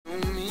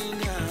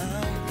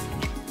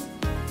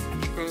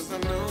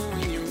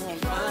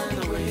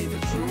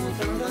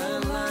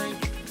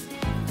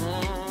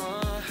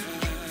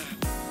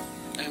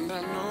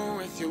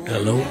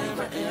Hello.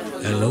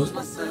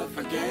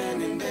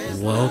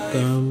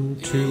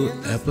 Welcome to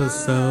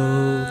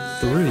episode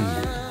 3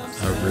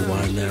 of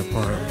Rewind That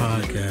Part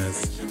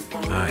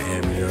podcast. I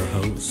am your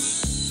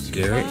host,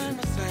 Garrett.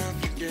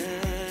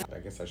 I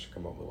guess I should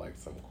come up with like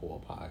some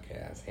cool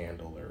podcast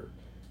handle or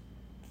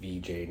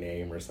VJ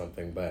name or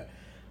something, but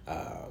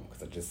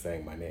because I'm just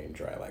saying my name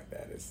dry like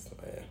that is.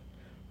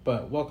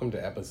 But welcome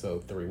to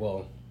episode 3.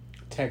 Well,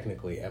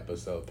 technically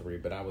episode 3,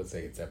 but I would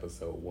say it's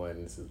episode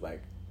 1. This is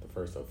like the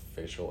first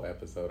official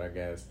episode, I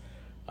guess.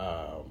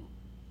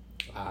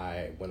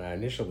 When I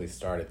initially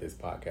started this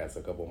podcast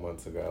a couple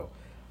months ago,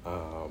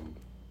 I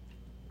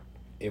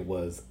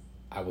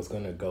was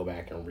going to go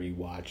back and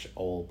rewatch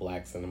old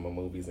black cinema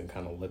movies and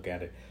kind of look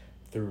at it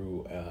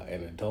through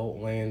an adult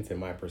lens and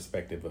my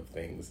perspective of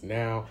things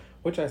now,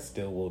 which I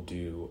still will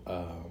do,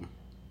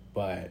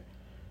 but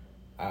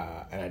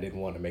and I didn't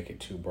want to make it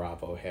too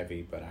Bravo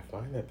heavy, but I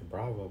find that the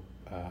Bravo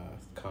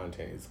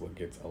content is what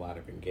gets a lot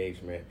of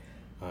engagement,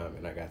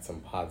 and I got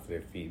some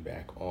positive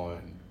feedback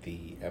on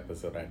the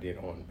episode I did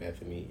on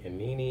Bethany and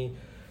Nene,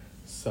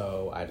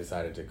 so I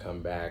decided to come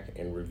back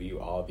and review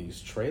all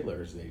these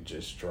trailers they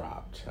just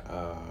dropped,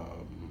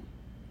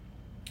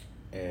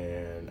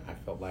 and I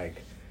felt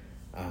like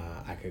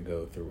I could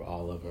go through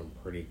all of them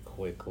pretty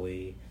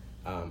quickly.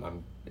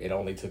 It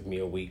only took me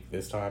a week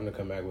this time to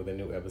come back with a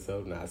new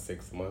episode, not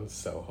 6 months.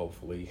 So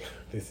hopefully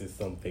this is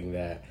something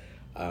that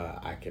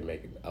I can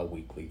make a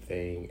weekly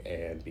thing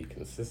and be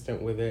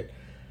consistent with it,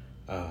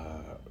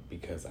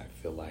 because I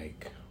feel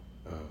like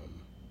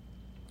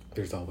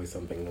there's always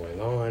something going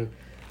on.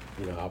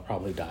 You know, I'll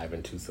probably dive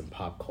into some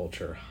pop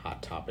culture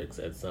hot topics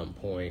at some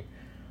point,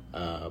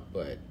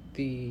 but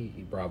the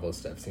Bravo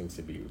stuff seems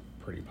to be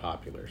pretty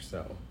popular.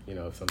 So, you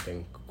know, if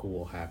something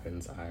cool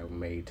happens, I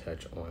may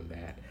touch on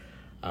that.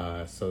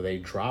 So they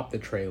dropped the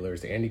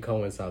trailers. Andy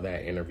Cohen saw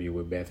that interview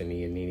with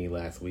Bethany and Nene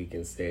last week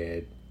and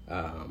said,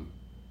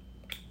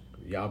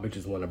 y'all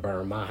bitches want to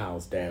burn my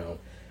house down.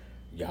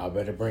 Y'all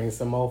better bring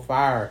some more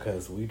fire,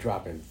 because we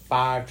dropping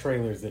 5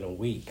 trailers in a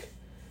week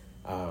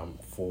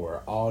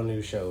for all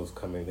new shows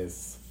coming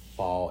this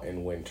fall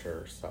and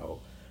winter. So,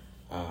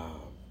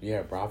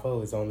 yeah,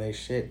 Bravo is on their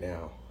shit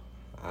now.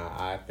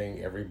 I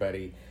think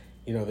everybody...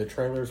 You know, the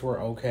trailers were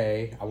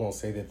okay. I won't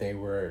say that they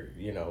were,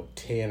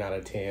 10 out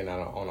of 10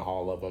 on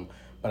all of them.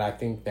 But I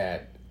think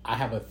that I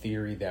have a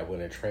theory that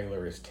when a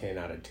trailer is 10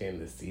 out of 10,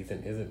 the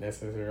season isn't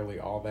necessarily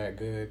all that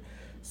good.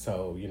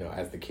 So,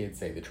 as the kids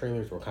say, the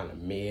trailers were kind of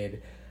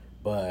mid.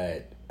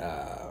 But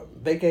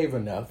they gave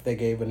enough. They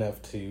gave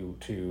enough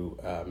to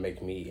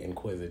make me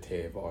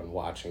inquisitive on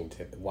watching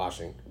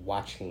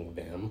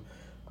them.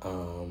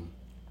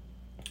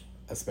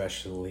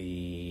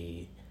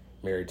 Especially...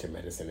 Married to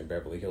Medicine and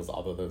Beverly Hills,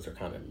 although those are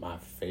kind of my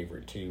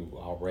favorite too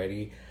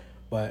already.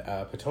 But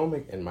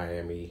Potomac and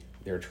Miami,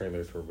 their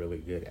trailers were really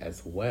good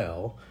as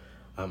well.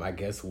 I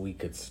guess we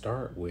could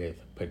start with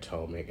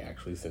Potomac,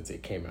 actually, since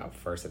it came out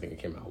first. I think it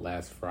came out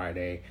last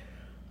Friday.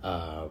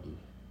 And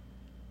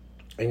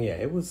yeah,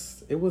 it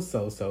was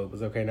so-so. It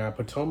was okay. Now,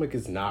 Potomac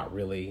is not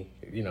really,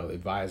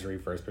 advisory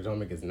first.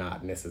 Potomac is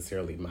not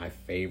necessarily my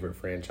favorite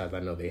franchise. I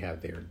know they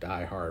have their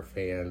diehard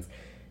fans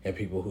and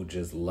people who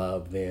just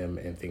love them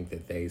and think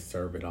that they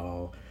serve it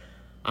all.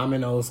 I'm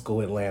an old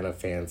school Atlanta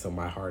fan, so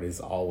my heart is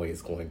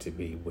always going to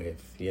be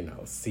with,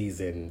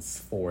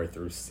 seasons 4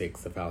 through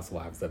 6 of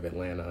Housewives of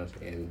Atlanta.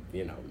 And,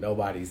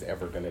 nobody's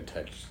ever going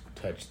to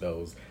touch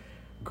those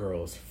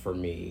girls for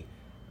me.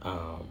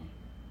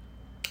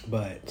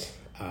 But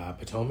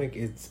Potomac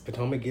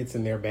gets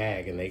in their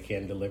bag and they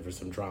can deliver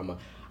some drama.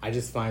 I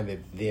just find that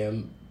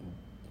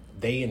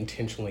they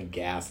intentionally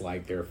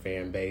gaslight their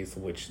fan base,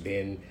 which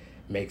then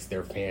makes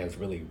their fans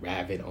really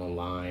rabid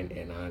online,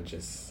 and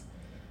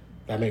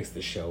that makes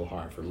the show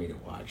hard for me to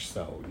watch.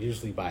 So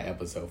usually by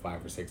episode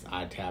 5 or 6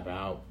 I tap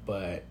out,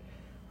 but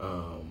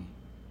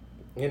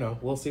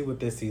we'll see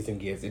what this season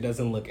gives. It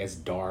doesn't look as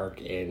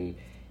dark and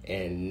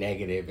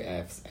negative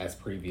as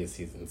previous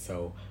seasons,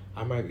 so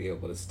I might be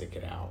able to stick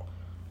it out.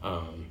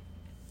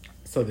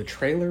 So the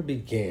trailer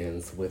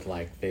begins with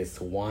like this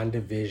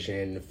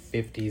WandaVision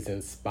 50s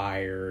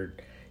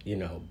inspired,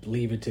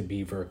 Leave It to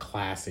Beaver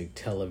classic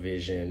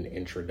television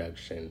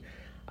introduction,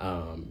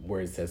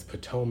 where it says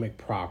Potomac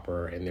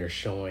proper, and they're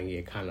showing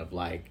it kind of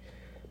like,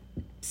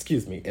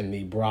 in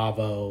the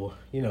Bravo,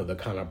 the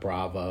kind of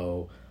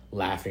Bravo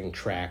laughing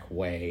track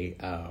way.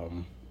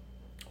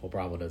 Well,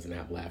 Bravo doesn't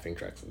have laughing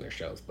tracks in their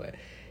shows, but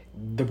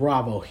the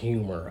Bravo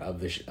humor of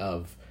the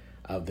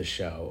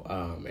show.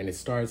 And it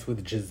starts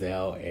with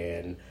Giselle,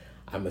 and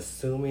I'm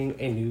assuming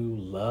a new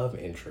love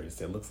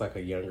interest. It looks like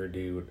a younger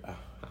dude.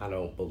 I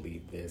don't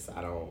believe this.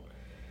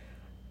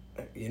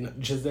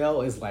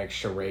 Giselle is like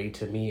Sheree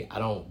to me. I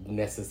don't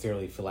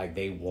necessarily feel like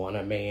they want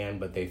a man,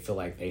 but they feel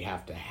like they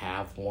have to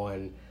have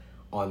one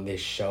on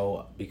this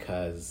show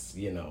because,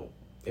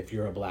 if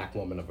you're a black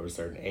woman of a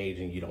certain age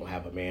and you don't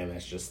have a man,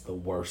 that's just the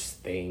worst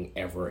thing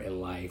ever in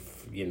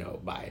life,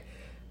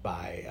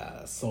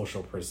 by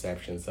social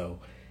perception. So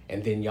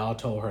And then y'all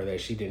told her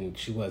that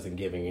she wasn't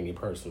giving any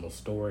personal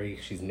story.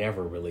 She's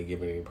never really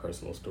given any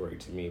personal story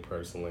to me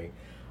personally.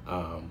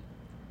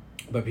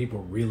 But people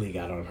really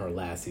got on her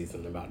last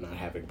season about not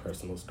having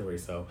personal story.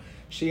 So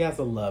she has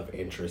a love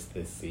interest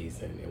this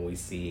season, and we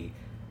see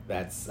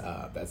that's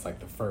like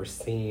the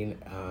first scene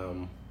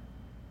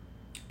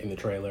in the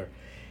trailer.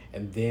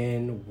 And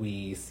then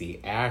we see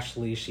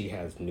Ashley. She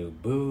has new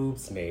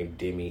boobs named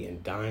Demi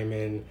and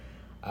Diamond.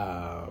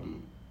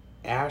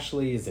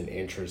 Ashley is an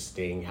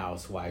interesting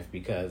housewife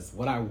because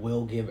what I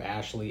will give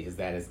Ashley is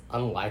that as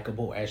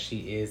unlikable as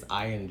she is,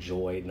 I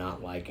enjoy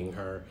not liking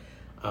her.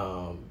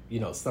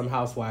 Some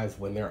housewives,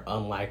 when they're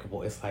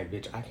unlikable, it's like,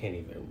 bitch, I can't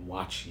even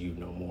watch you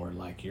no more.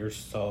 Like, you're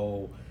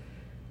so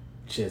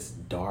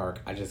just dark.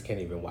 I just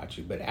can't even watch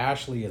you. But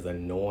Ashley is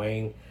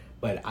annoying,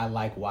 but I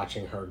like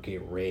watching her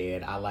get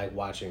red. I like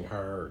watching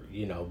her,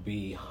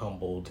 be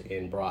humbled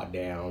and brought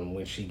down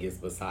when she gets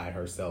beside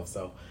herself.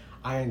 So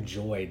I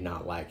enjoyed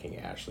not liking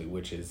Ashley,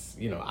 which is,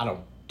 I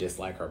don't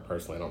dislike her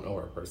personally. I don't know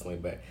her personally,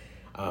 but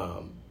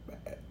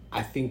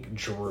I think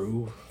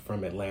Drew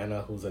from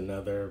Atlanta, who's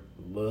another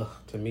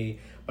to me,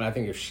 but I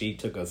think if she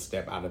took a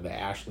step out of the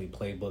Ashley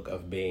playbook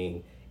of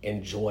being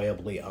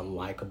enjoyably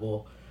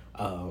unlikable,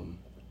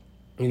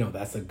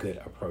 that's a good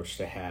approach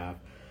to have.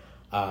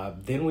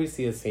 Then we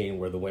see a scene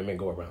where the women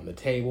go around the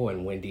table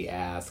and Wendy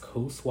asks,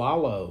 who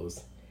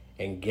swallows?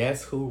 And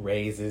guess who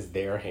raises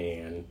their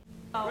hand?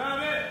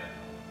 Robin!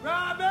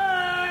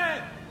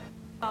 Robin!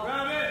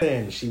 Robin!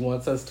 And she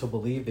wants us to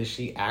believe that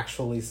she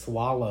actually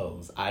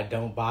swallows. I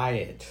don't buy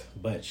it.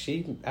 But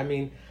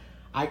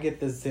I get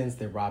the sense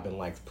that Robin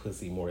likes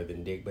pussy more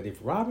than dick. But if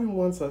Robin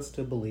wants us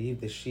to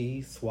believe that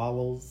she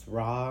swallows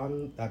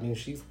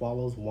she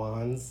swallows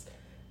Juan's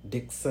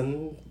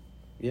Dixon,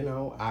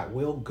 I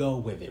will go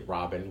with it,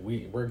 Robin.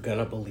 We're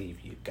gonna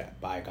believe you,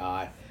 by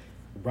God.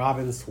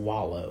 Robin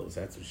swallows.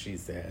 That's what she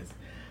says.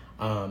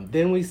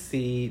 Then we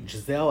see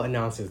Giselle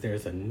announces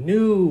there's a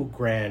new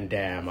Grand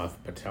Dame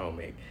of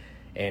Potomac.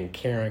 And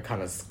Karen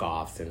kind of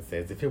scoffs and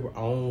says, if it were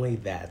only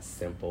that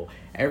simple.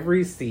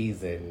 Every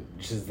season,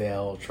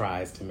 Giselle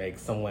tries to make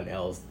someone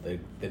else the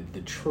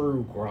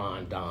true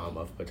Grand Dame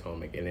of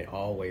Potomac, and it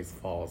always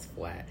falls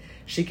flat.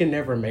 She can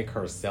never make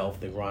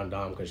herself the Grand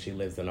Dame because she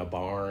lives in a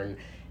barn,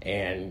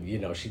 and,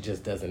 she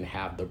just doesn't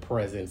have the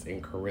presence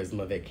and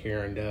charisma that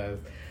Karen does.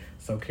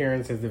 So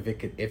Karen says if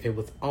it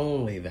was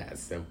only that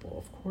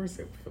simple. Of course,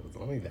 if it was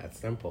only that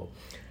simple.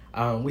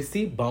 We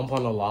see Bump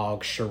on a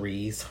Log,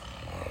 Charisse.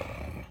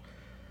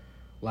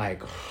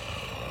 Like,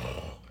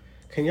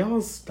 can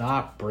y'all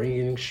stop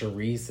bringing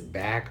Charisse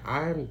back?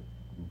 I'm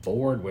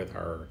bored with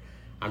her.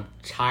 I'm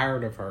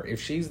tired of her.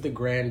 If she's the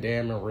Grand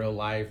Dame in real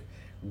life,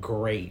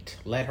 great.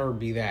 Let her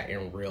be that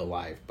in real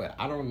life. But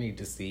I don't need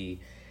to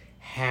see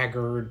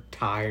haggard,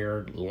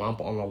 tired,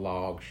 lump on a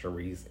log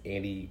Charisse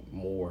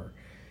anymore.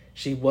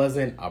 She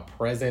wasn't a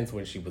presence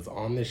when she was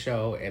on the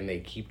show, and they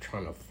keep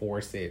trying to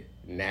force it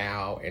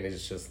now, and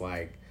it's just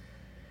like,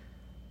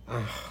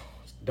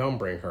 don't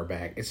bring her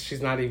back.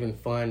 She's not even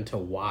fun to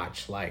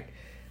watch. Like,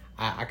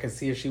 I could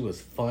see if she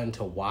was fun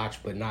to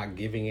watch, but not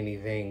giving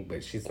anything,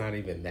 but she's not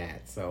even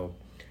that. So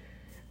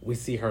we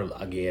see her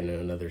again in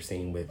another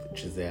scene with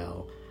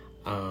Giselle.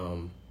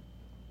 And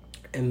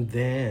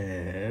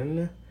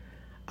then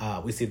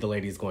we see the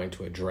ladies going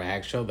to a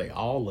drag show. They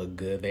all look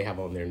good. They have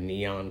on their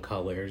neon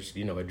colors.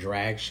 A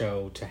drag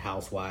show to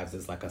housewives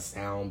is like a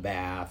sound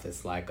bath.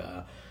 It's like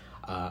a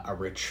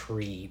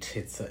retreat.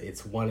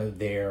 It's one of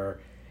their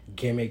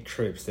gimmick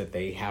trips that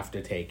they have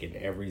to take in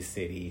every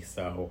city.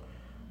 So,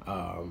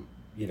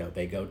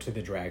 they go to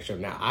the drag show.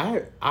 Now,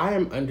 I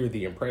am under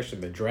the impression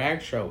the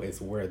drag show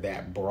is where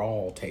that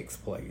brawl takes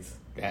place.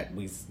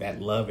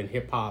 That Love and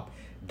Hip Hop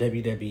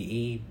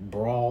WWE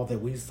brawl that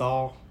we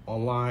saw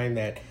online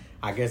that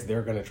I guess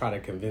they're going to try to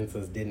convince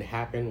us didn't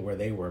happen, where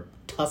they were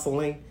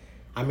tussling.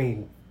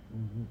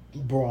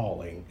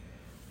 Brawling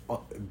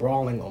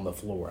on the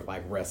floor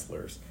like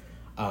wrestlers.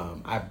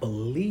 I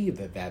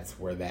believe that's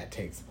where that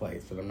takes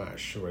place, but I'm not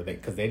sure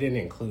because they didn't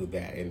include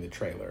that in the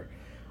trailer.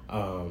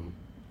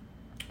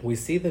 We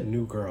see the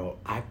new girl.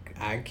 I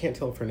can't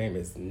tell if her name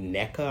is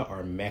Nneka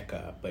or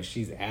Mecca, but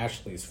she's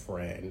Ashley's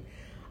friend.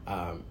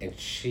 And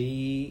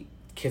she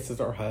kisses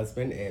her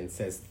husband and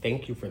says,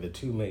 thank you for the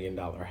 $2 million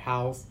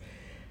house.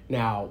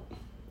 Now,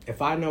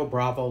 if I know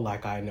Bravo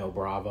like I know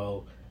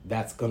Bravo,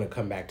 that's going to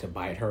come back to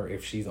bite her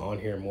if she's on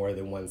here more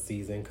than one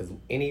season. Because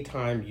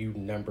anytime you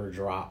number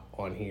drop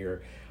on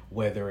here,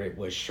 whether it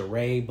was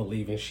Sheree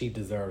believing she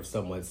deserves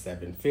somewhat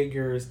 7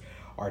 figures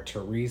or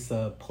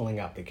Teresa pulling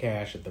out the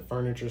cash at the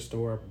furniture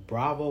store,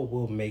 Bravo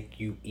will make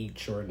you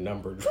eat your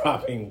number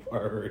dropping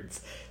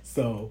words.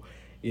 So,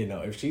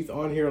 if she's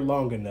on here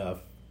long enough,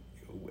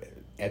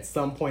 at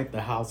some point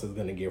the house is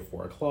going to get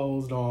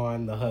foreclosed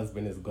on, the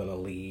husband is going to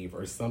leave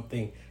or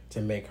something to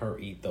make her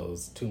eat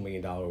those $2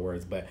 million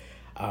words. But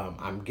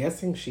I'm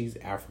guessing she's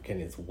African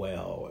as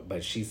well,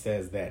 but she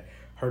says that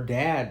her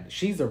dad,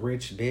 she's a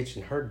rich bitch,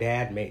 and her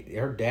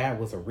dad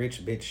was a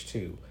rich bitch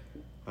too.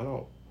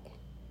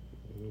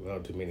 well,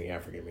 too many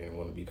African men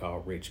want to be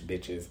called rich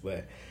bitches,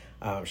 but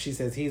she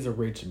says he's a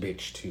rich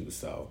bitch too.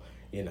 So,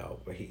 you know,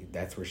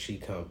 that's where she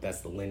comes.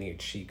 That's the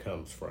lineage she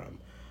comes from.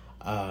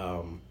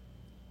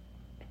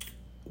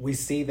 We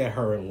see that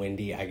her and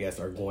Wendy, I guess,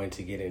 are going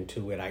to get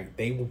into it.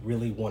 They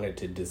really wanted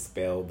to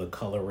dispel the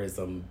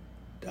colorism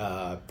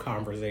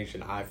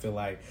conversation, I feel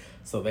like.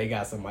 So they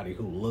got somebody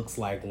who looks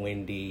like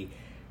Wendy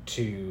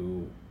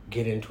to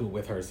get into it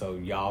with her, so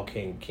y'all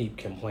can keep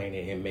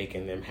complaining and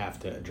making them have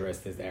to address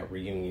this at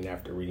reunion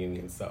after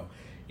reunion. So,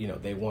 you know,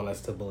 they want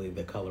us to believe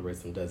that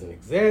colorism doesn't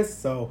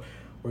exist. So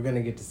we're going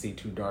to get to see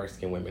two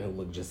dark-skinned women who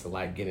look just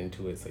alike get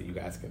into it, so you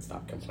guys can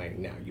stop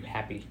complaining now. You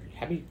happy? You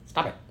happy?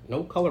 Stop it.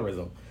 No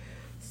colorism.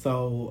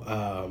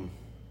 So,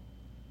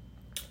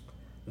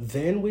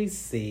 then we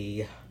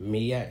see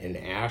Mia and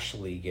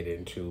Ashley get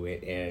into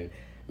it, and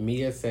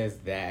Mia says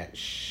that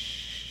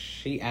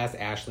she asked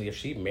Ashley if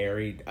she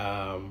married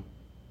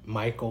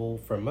Michael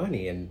for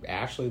money, and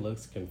Ashley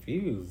looks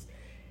confused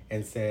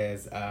and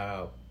says,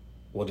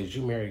 well, did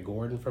you marry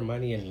Gordon for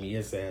money? And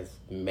Mia says,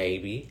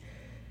 maybe.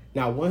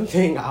 Now, one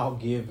thing I'll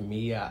give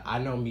Mia, I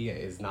know Mia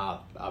is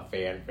not a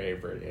fan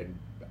favorite, and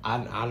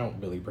I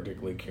don't really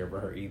particularly care for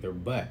her either,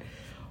 but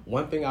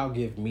one thing I'll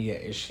give Mia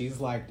is she's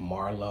like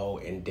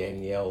Marlo and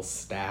Danielle's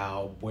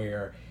style,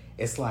 where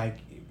it's like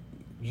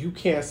you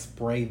can't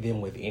spray them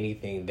with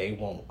anything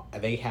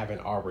they haven't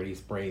already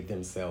sprayed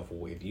themselves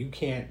with. You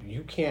can't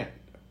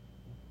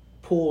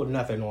pull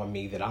nothing on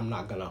me that I'm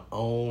not gonna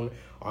own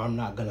or I'm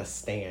not gonna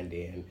stand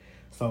in.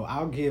 So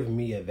I'll give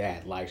Mia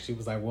that. Like, she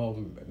was like, well,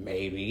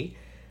 maybe.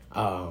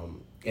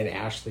 And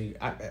Ashley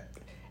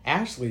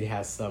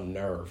has some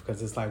nerve,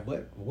 because it's like,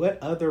 what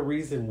other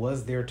reason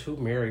was there to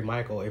marry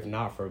Michael if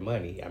not for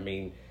money? I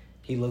mean,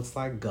 he looks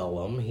like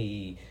Gollum.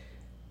 He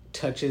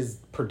touches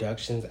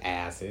production's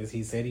asses.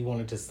 He said he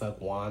wanted to suck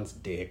Juan's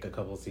dick a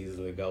couple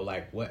seasons ago.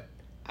 Like, what?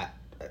 I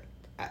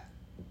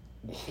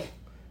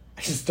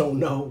just don't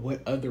know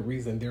what other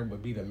reason there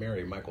would be to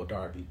marry Michael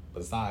Darby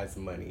besides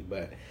money.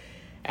 But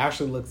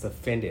Ashley looks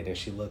offended, and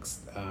she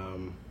looks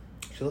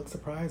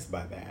surprised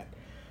by that.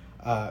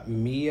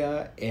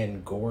 Mia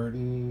and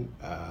Gordon,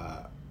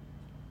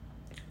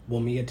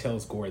 Mia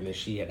tells Gordon that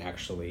she had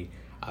actually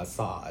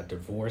saw a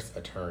divorce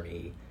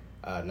attorney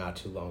not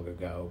too long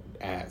ago.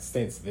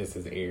 Since this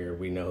is aired,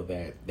 we know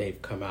that they've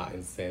come out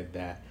and said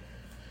that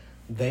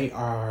they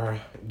are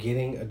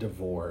getting a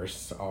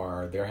divorce,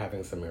 or they're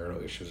having some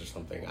marital issues or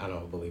something. I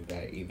don't believe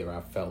that either.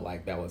 I felt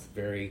like that was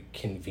very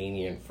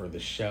convenient for the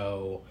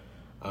show,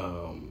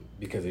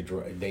 because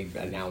they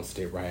announced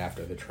it right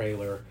after the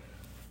trailer.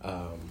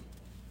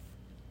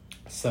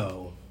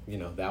 So, you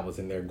know, that was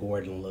in there.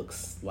 Gordon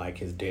looks like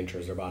his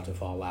dentures are about to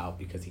fall out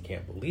because he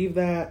can't believe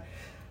that.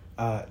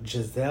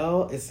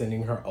 Giselle is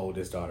sending her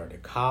oldest daughter to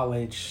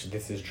college.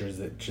 This is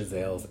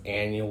Giselle's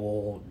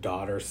annual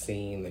daughter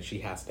scene that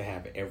she has to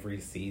have every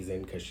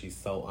season because she's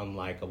so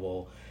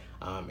unlikable.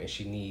 And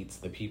she needs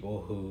the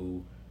people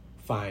who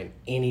find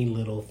any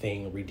little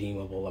thing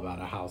redeemable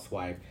about a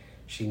housewife.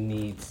 She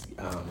needs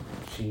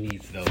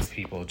those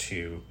people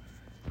to...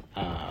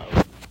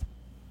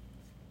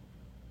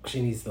 She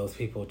needs those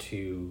people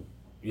to,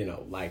 you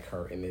know, like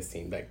her in this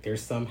scene. Like,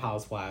 there's some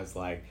housewives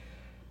like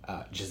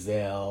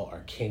Giselle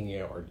or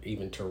Kenya or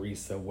even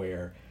Teresa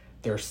where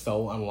they're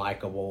so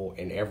unlikable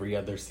in every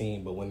other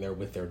scene, but when they're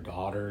with their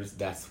daughters,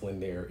 that's when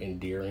they're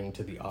endearing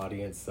to the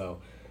audience. So,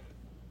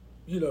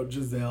 you know,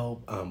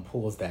 Giselle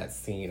pulls that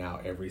scene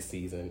out every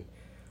season.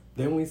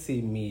 Then we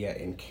see Mia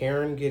and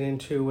Karen get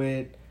into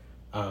it,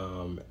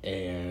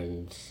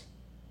 and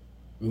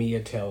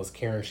Mia tells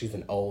Karen she's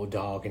an old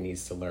dog and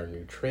needs to learn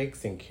new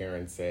tricks, and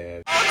Karen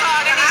says, "Old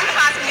dog and needs to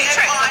find some new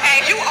tricks.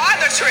 Hey, you are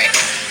the trick."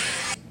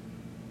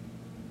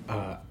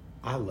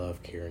 I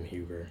love Karen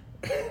Huger.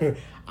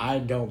 I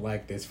don't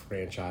like this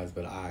franchise,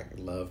 but I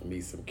love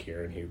me some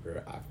Karen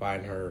Huger. I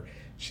find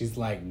she's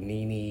like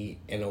Nene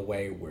in a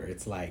way where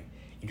it's like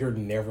you're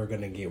never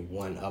gonna get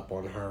one up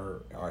on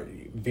her, or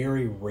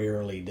very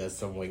rarely does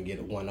someone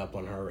get one up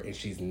on her, and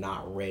she's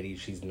not ready.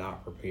 She's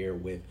not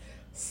prepared with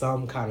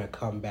some kind of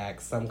comeback,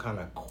 some kind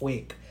of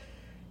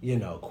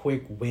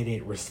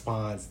quick-witted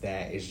response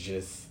that is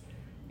just,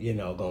 you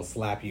know, gonna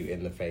slap you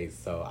in the face.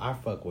 So I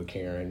fuck with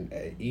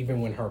Karen,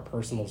 even when her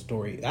personal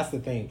story, that's the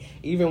thing,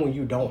 even when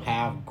you don't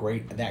have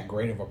that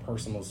great of a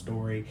personal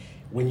story,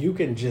 when you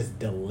can just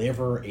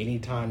deliver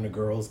anytime the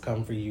girls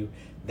come for you,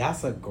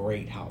 that's a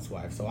great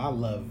housewife. So I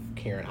love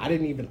Karen. I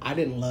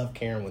didn't love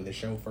Karen when the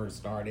show first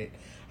started.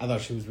 I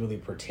thought she was really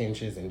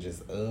pretentious and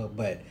just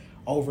but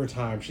over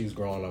time she's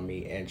grown on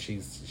me, and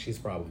she's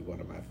probably one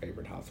of my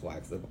favorite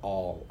housewives of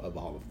all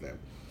of them.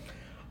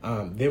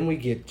 Then we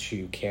get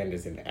to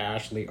Candace and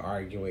Ashley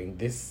arguing.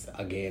 This,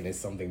 again, is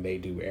something they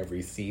do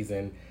every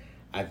season.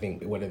 I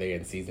think, what are they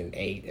in season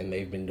 8? And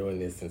they've been doing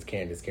this since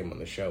Candace came on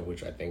the show,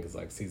 which I think is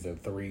like season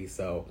 3.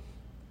 So,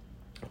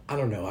 I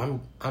don't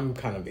know. I'm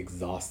kind of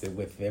exhausted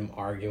with them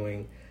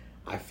arguing.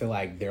 I feel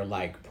like they're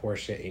like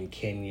Portia and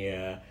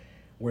Kenya,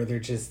 where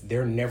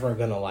they're never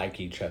going to like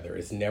each other.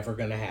 It's never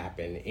going to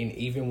happen. And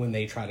even when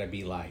they try to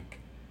be like,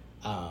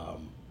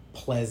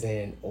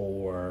 pleasant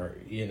or,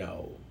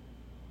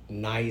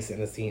 nice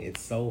in a scene.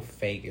 It's so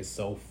fake. It's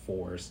so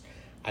forced.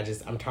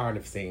 I'm tired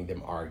of seeing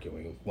them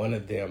arguing.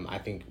 I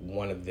think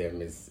one of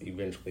them is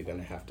eventually going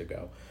to have to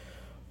go.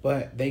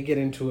 But they get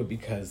into it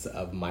because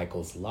of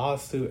Michael's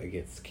lawsuit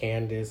against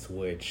Candace,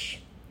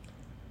 which,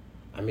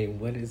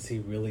 what is he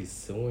really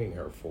suing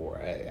her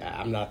for?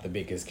 I'm not the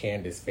biggest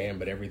Candace fan,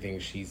 but everything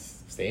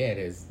she's said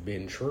has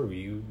been true.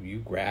 You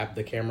grabbed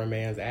the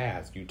cameraman's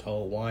ass. You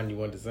told Juan you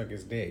wanted to suck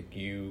his dick.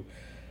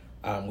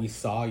 We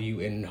saw you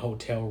in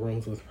hotel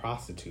rooms with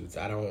prostitutes.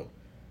 I don't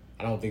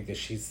think that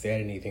she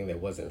said anything that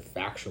wasn't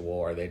factual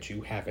or that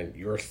you haven't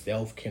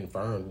yourself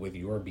confirmed with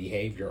your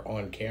behavior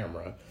on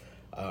camera.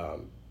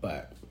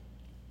 But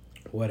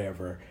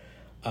whatever.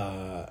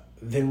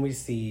 Then we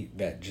see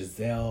that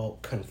Giselle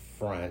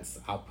confronts,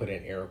 I'll put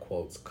in air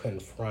quotes,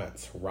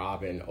 confronts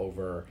Robin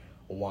over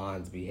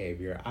Juan's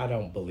behavior. I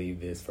don't believe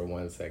this for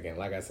 1 second.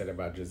 Like I said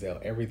about Giselle,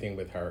 everything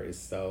with her is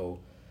so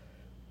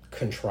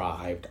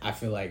contrived. I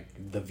feel like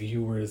the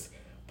viewers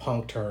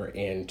punked her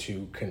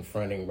into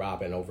confronting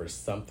Robin over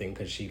something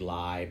because she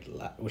lied.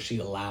 She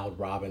allowed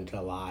Robin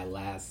to lie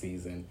last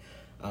season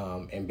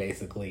and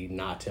basically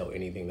not tell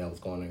anything that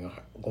was going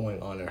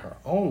on in her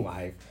own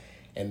life.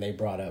 And they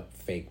brought up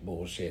fake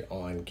bullshit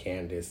on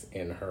Candace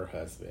and her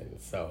husband.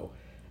 So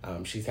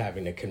she's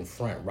having to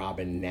confront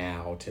Robin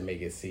now to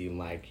make it seem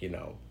like,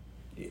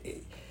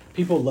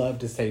 people love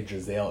to say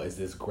Giselle is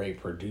this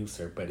great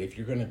producer. But if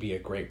you're going to be a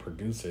great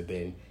producer,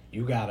 then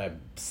you got to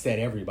set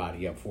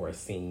everybody up for a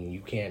scene.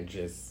 You can't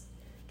just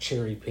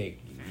cherry pick.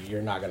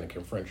 You're not going to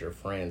confront your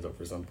friends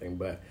over something.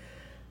 But,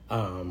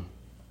 her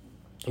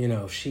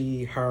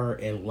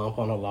and Lump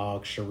on a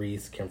Log,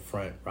 Charisse,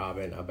 confront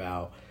Robin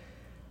about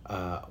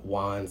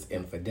Juan's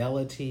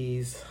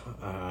infidelities.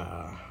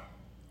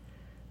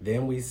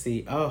 Then we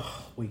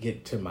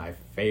get to my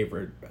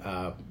favorite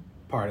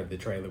part of the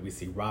trailer. We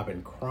see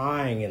Robin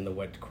crying in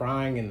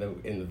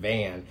the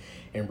van,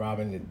 and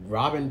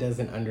Robin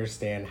doesn't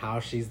understand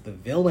how she's the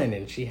villain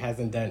and she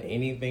hasn't done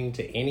anything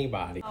to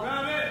anybody.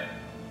 Robin!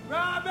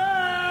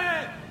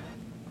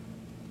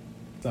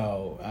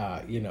 So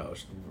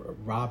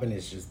Robin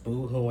is just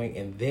boo-hooing,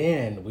 and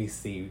then we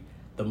see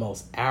the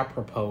most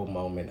apropos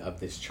moment of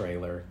this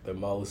trailer, the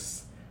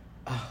most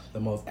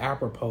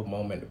apropos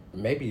moment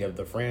maybe of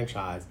the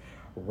franchise.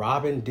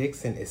 Robin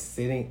Dixon is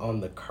sitting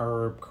on the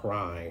curb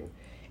crying.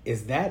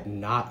 Is that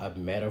not a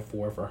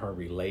metaphor for her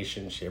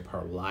relationship,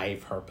 her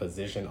life, her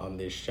position on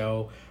this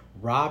show?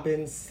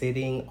 Robin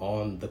sitting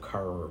on the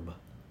curb.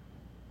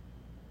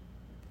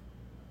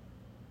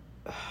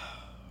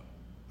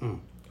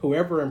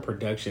 Whoever in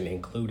production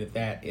included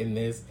that in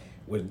this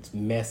was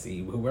messy.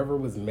 Whoever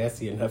was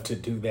messy enough to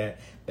do that,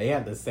 they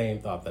had the same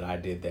thought that I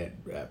did, that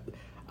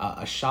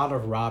a shot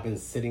of Robin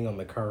sitting on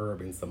the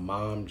curb in some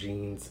mom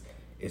jeans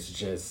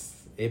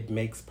it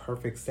makes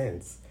perfect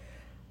sense.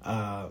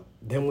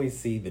 Then we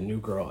see the new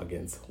girl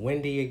against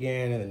Wendy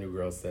again, and the new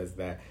girl says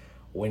that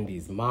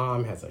Wendy's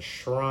mom has a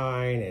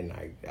shrine, and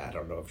I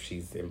don't know if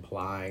she's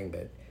implying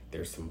that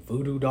there's some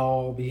voodoo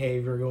doll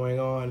behavior going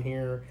on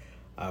here.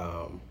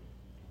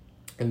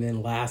 And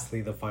then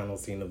lastly, the final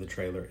scene of the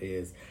trailer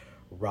is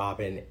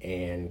Robin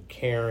and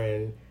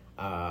Karen.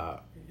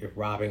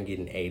 Robin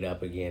getting ate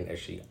up again, as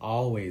she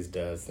always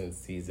does since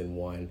season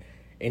 1.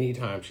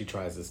 Anytime she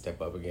tries to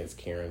step up against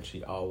Karen,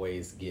 she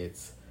always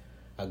gets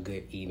a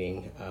good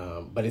eating.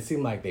 But it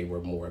seemed like they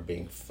were more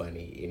being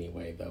funny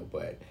anyway, though.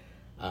 But,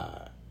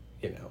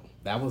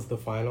 that was the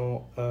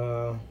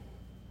final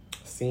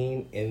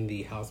scene in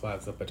the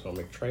Housewives of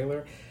Potomac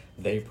trailer.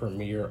 They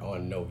premiere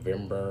on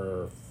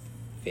November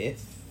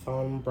 5th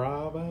on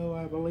Bravo,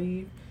 I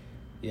believe.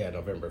 Yeah,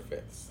 November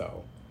 5th.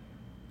 So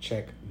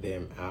check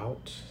them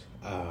out.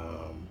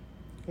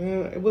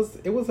 It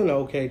was an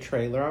okay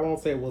trailer. I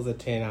won't say it was a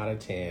 10 out of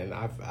 10.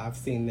 I've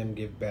seen them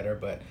give better,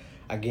 but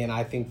again,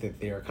 I think that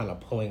they're kind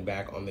of pulling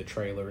back on the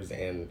trailers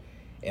and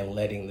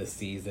letting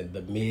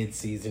the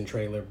mid-season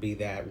trailer be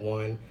that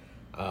one.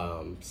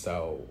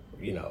 So,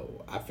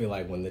 I feel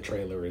like when the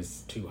trailer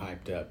is too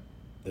hyped up,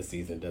 the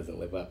season doesn't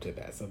live up to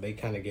that. So they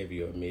kind of give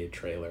you a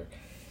mid-trailer,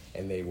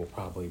 and they will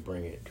probably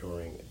bring it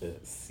during the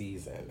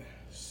season.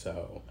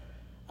 So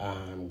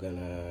I'm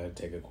gonna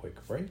take a quick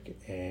break,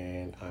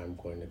 and I'm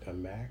going to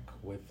come back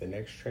with the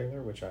next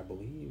trailer, which I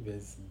believe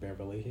is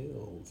Beverly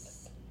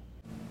Hills.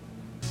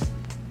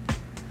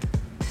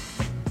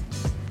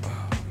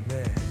 Oh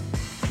man,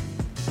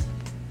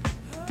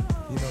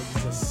 you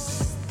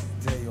just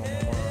stay on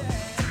my mind.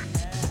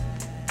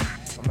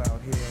 I'm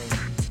out here,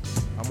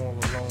 I'm all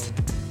alone,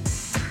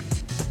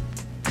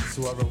 so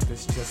I wrote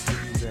this just for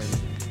you, baby.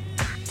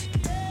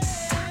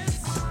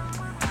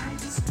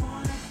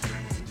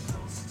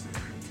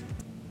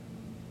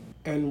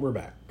 And we're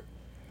back.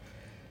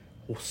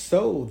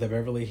 So, the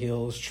Beverly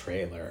Hills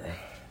trailer.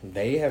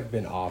 They have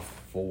been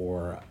off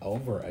for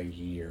over a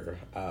year.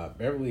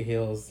 Beverly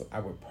Hills,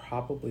 I would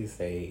probably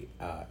say,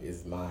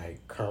 is my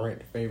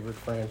current favorite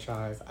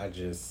franchise. I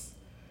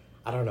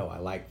don't know. I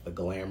like the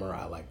glamour.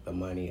 I like the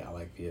money. I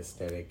like the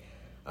aesthetic.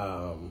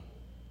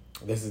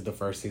 This is the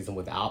first season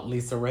without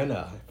Lisa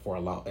Rinna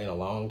in a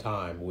long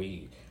time.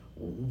 We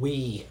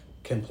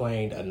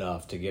complained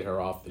enough to get her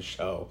off the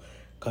show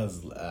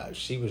because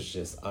she was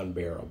just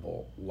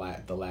unbearable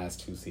the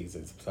last 2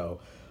 seasons. So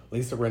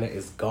Lisa Rinna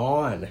is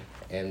gone,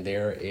 and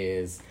they're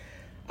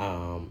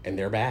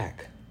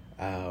back.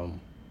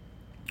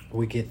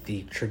 We get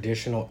the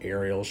traditional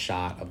aerial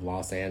shot of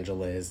Los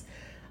Angeles,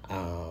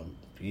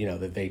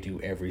 that they do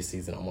every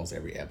season, almost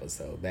every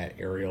episode. That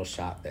aerial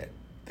shot that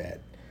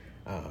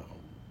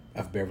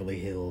of Beverly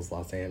Hills,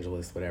 Los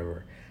Angeles,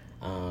 whatever.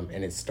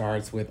 And it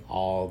starts with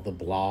all the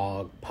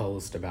blog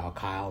posts about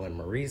Kyle and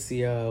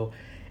Mauricio.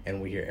 And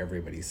we hear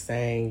everybody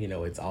saying,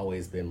 it's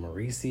always been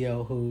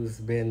Mauricio who's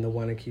been the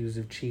one accused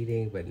of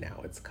cheating, but now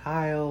it's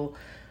Kyle.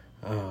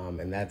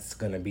 And that's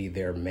going to be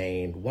their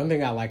main. One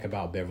thing I like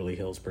about Beverly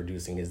Hills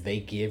producing is they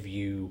give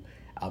you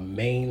a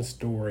main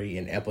story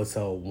in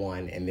episode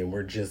 1, and then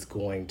we're just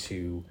going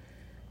to,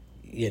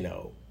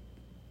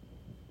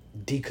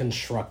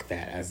 deconstruct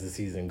that as the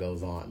season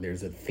goes on.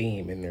 There's a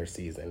theme in their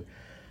season.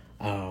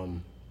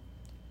 The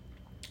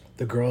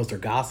girls are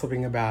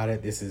gossiping about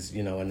it. This is,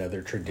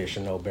 another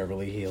traditional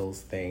Beverly Hills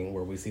thing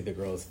where we see the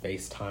girls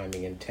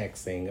FaceTiming and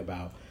texting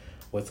about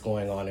what's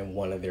going on in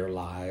one of their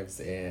lives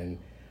and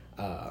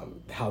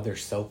how they're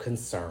so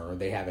concerned.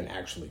 They haven't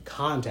actually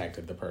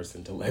contacted the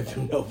person to let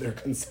them know they're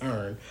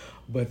concerned,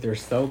 but they're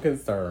so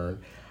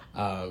concerned.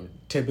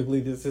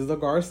 Typically this is a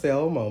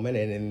Garcelle moment,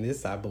 and in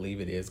this I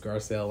believe it is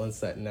Garcelle and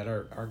Sutton that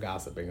are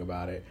gossiping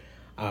about it.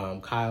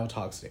 Kyle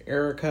talks to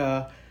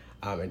Erica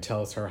and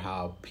tells her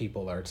how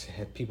people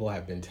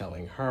have been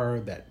telling her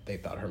that they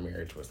thought her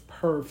marriage was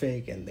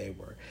perfect and they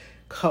were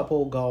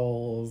couple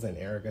goals, and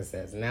Erica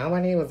says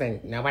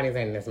nobody's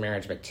in this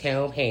marriage but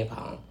 2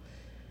 people.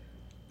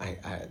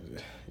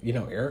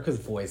 Erica's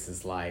voice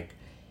is like,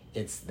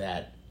 it's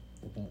that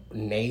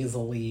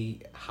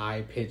nasally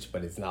high pitch,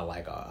 but it's not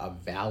like a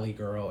valley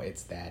girl.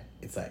 It's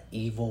a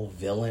evil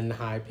villain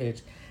high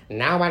pitch.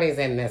 Nobody's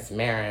in this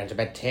marriage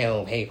but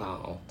 2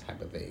 people type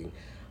of thing.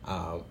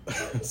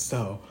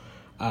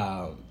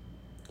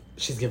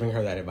 She's giving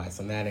her that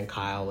advice on that, and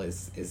Kyle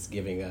is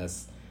giving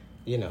us,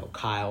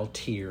 Kyle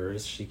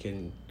tears. She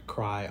can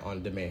cry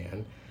on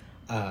demand.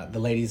 The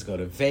ladies go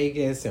to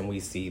Vegas, and we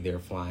see they're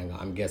flying.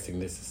 I'm guessing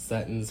this is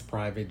Sutton's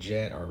private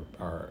jet,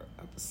 or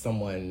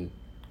someone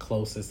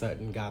close to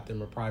Sutton got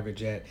them a private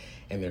jet,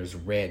 and there's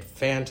red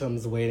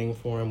phantoms waiting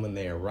for them when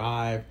they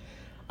arrive.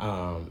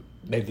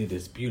 They do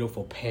this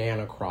beautiful pan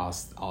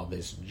across all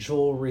this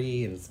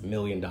jewelry and $1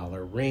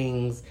 million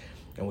rings,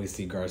 and we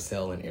see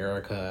Garcelle and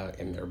Erica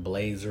in their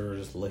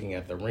blazers looking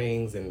at the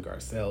rings, and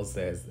Garcelle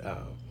says,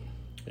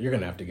 you're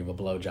going to have to give a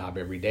blowjob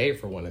every day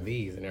for one of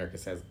these. And Erica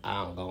says,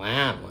 I don't go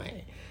that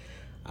way.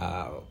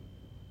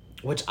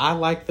 Which I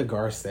like the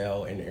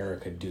Garcelle and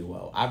Erica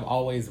duo. I've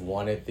always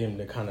wanted them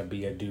to kind of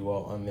be a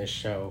duo on this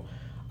show.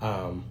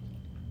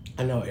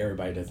 I know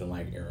everybody doesn't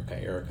like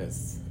Erica.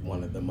 Erica's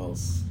one of the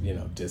most,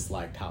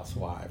 disliked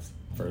housewives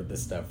for the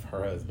stuff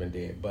her husband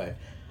did. But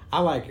I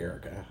like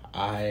Erica.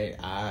 I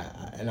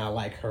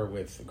like her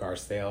with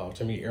Garcelle.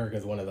 To me,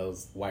 Erica's one of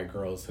those white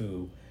girls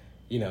who,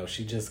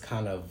 she just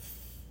kind of,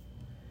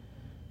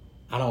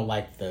 I don't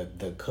like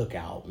the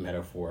cookout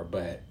metaphor,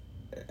 but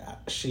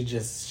she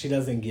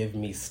doesn't give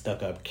me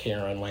stuck up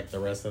Karen like the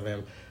rest of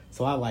them.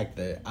 So I like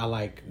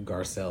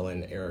Garcelle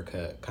and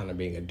Erica kind of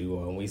being a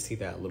duo, and we see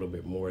that a little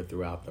bit more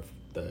throughout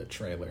the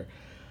trailer.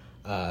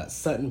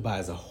 Sutton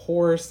buys a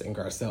horse, and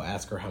Garcelle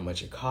asks her how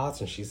much it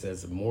costs, and she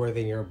says more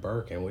than your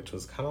Birkin, which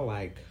was kind of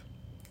like,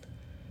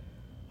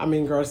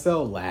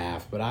 Garcelle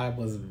laughed, but I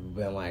was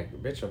been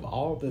like, bitch, of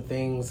all the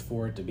things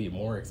for it to be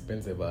more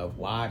expensive of,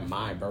 why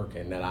my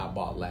Birkin that I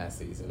bought last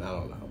season? I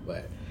don't know,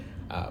 but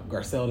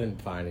Garcelle didn't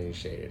find any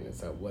shade in it,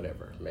 so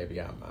whatever. Maybe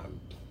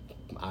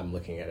I'm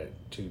looking at it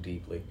too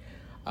deeply.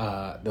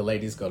 The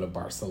ladies go to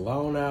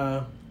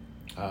Barcelona.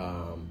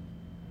 The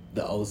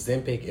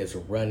Ozempic is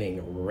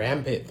running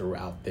rampant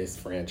throughout this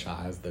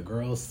franchise. The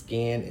girl's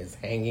skin is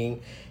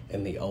hanging,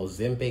 and the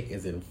Ozempic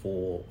is in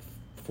full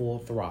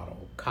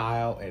throttle.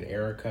 Kyle and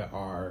Erica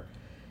are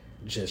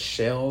just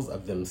shells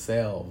of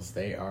themselves.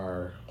 They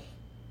are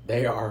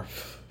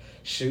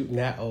shooting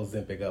that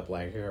Ozempic up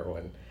like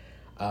heroin.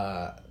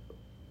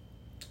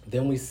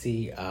 Then we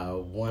see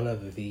one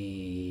of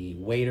the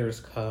waiters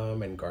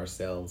come, and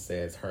Garcelle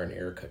says her and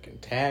Erica can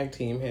tag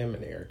team him,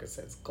 and Erica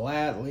says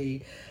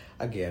gladly.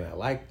 Again, I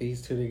like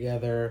these two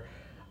together.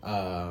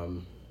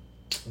 Then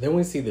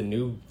we see the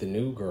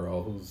new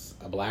girl, who's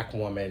a black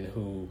woman,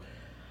 who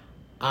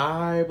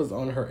I was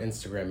on her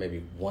Instagram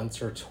maybe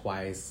once or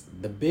twice.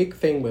 The big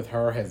thing with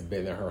her has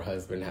been that her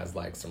husband has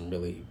like some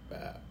really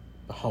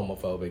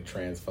homophobic,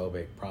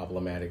 transphobic,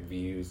 problematic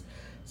views.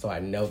 So I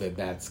know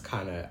that's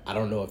kind of, I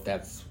don't know if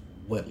that's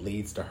what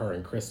leads to her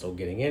and Crystal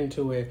getting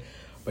into it.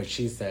 But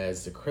she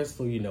says to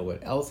Crystal, you know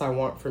what else I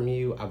want from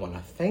you? I want to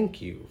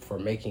thank you for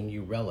making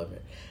you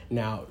relevant.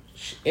 Now,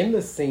 in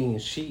the scene,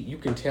 you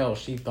can tell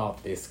she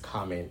thought this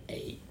comment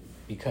ate,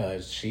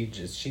 because she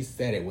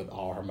said it with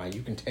all her mind.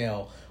 You can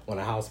tell when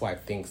a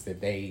housewife thinks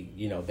that they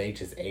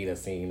just ate a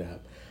scene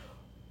up.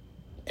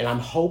 And I'm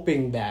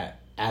hoping that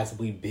as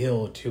we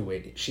build to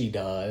it, she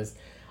does.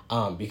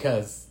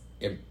 Because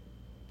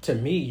to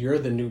me, you're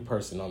the new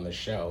person on the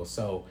show.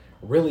 So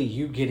really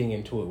you getting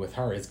into it with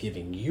her is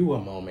giving you a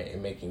moment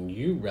and making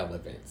you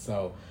relevant.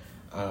 So,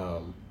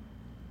 and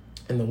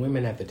the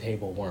women at the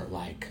table weren't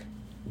like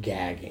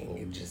gagging.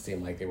 It just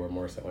seemed like they were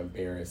more so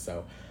embarrassed.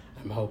 So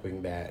I'm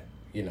hoping that,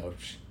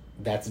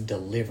 that's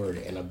delivered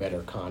in a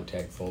better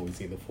context when we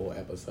see the full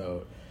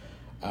episode.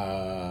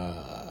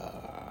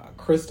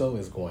 Crystal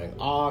is going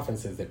off and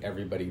says that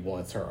everybody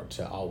wants her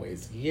to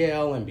always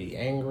yell and be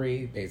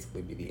angry,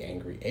 basically be the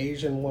angry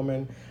Asian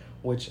woman,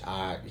 which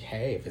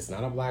hey, if it's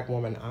not a black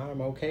woman,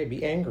 I'm okay.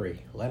 Be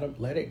angry. Let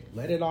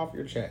it off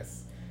your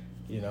chest.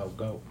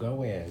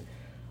 Go in.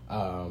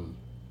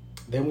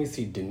 Then we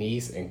see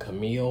Denise and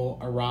Camille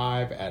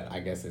arrive at,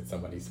 I guess it's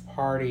somebody's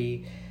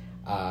party.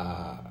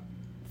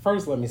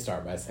 First, let me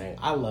start by saying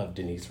I love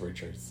Denise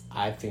Richards.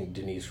 I think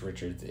Denise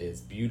Richards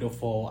is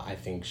beautiful. I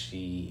think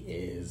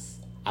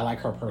I like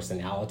her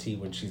personality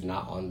when she's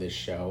not on this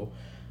show.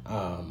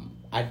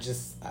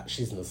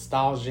 She's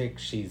nostalgic.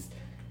 She's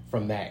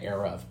from that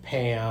era of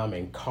Pam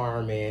and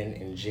Carmen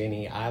and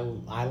Jenny. I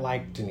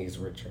like Denise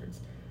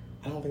Richards.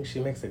 I don't think she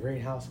makes a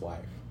great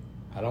housewife.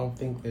 I don't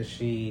think this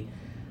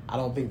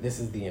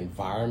is the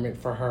environment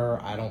for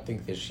her. I don't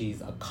think that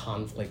she's a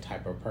conflict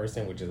type of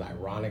person, which is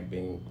ironic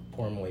being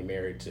formerly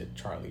married to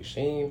Charlie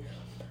Sheen.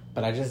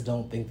 But I just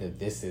don't think that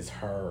this is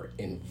her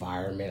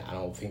environment. I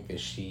don't think that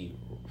she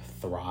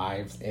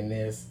thrives in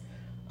this.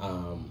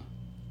 And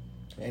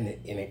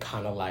it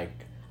kind of like,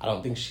 I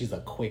don't think she's a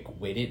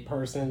quick-witted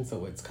person.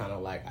 So it's kind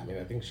of like,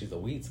 I think she's a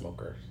weed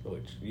smoker,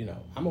 which,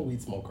 I'm a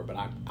weed smoker, but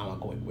I'm a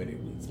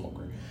quick-witted weed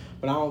smoker.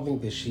 But I don't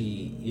think that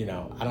she,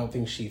 I don't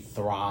think she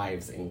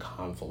thrives in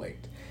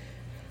conflict.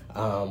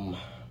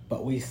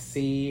 But we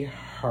see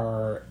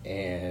her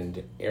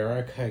and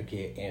Erica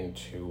get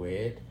into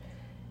it.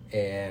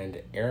 And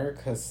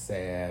Erica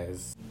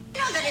says, You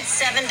know that it's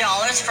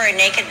 $7 for a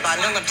naked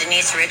bundle of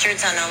Denise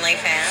Richards on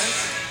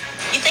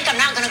OnlyFans? You think I'm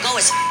not going to go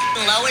as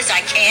low as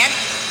I can?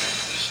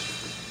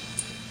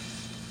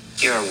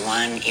 You're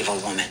one evil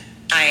woman.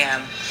 I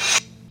am.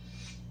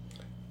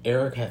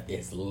 Erica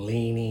is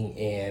leaning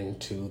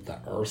into the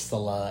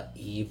Ursula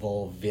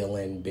evil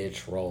villain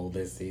bitch role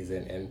this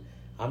season, and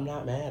I'm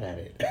not mad at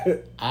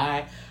it.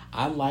 I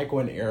like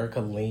when Erica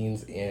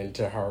leans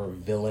into her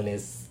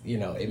villainous,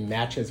 it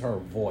matches her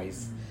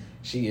voice.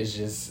 She is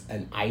just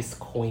an ice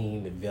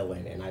queen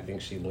villain, and I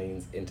think she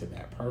leans into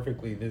that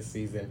perfectly this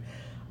season.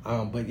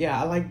 But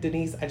yeah, I like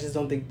Denise. I just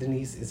don't think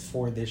Denise is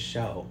for this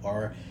show.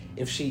 Or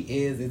if she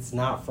is, it's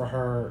not for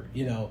her.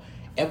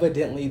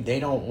 Evidently they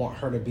don't want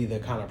her to be the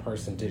kind of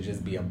person to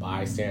just be a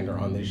bystander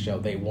on this show.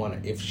 They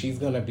want, if she's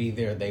going to be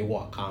there, they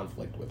want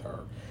conflict with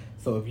her.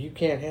 So if you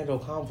can't handle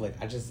conflict,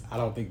 I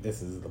don't think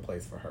this is the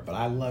place for her. But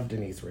I love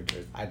Denise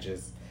Richards.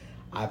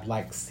 I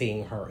like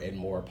seeing her in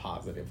more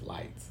positive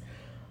lights.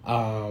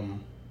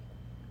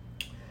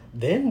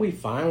 Then we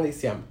finally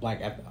see, I'm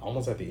like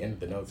almost at the end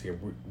of the notes here,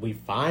 we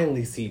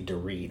finally see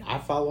Dorit. I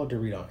follow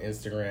Dorit on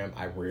Instagram.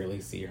 I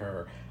rarely see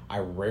her. I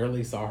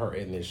rarely saw her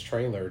in this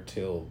trailer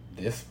till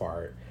this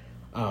part.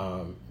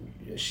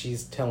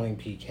 She's telling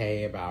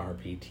PK about her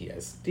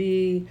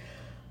PTSD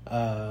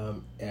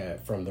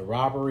from the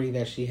robbery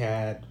that she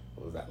had.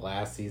 What was that,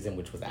 last season,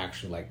 which was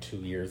actually like 2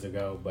 years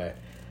ago. But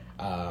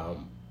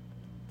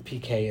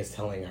PK is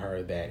telling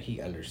her that he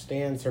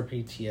understands her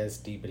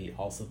PTSD, but he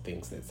also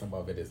thinks that some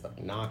of it is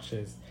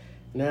obnoxious.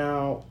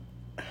 Now,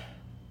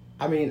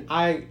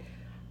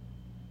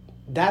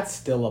 that's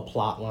still a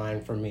plot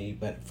line for me,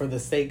 but for the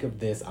sake of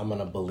this, I'm going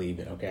to believe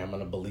it, okay? I'm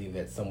going to believe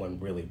that someone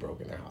really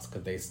broke in their house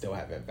because they still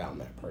haven't found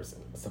that person,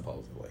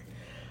 supposedly.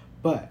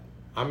 But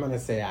I'm going to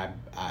say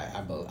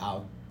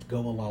I'll go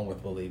along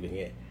with believing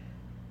it.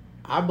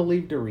 I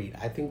believe Dorit.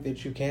 I think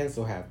that you can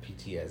still have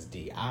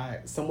PTSD.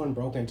 Someone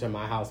broke into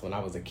my house when I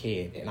was a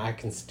kid, and I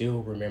can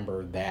still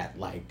remember that,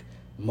 like,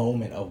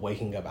 moment of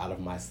waking up out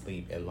of my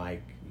sleep and,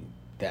 like,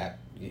 that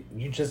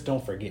you just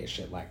don't forget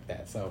shit like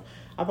that. So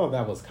I thought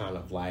that was kind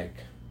of like,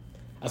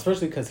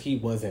 especially because he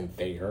wasn't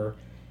there,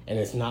 and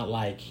it's not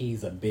like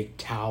he's a big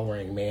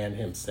towering man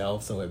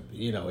himself. So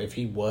if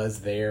he was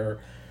there,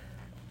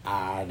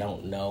 I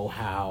don't know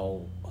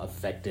how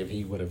effective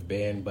he would have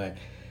been, but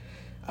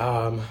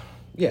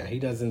yeah, he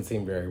doesn't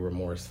seem very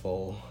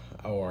remorseful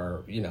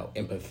or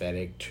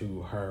empathetic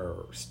to her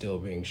still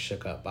being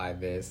shook up by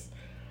this.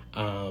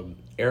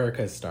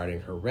 Erica's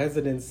starting her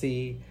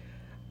residency,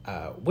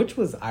 which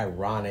was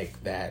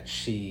ironic that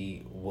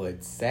she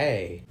would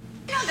say,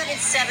 You know that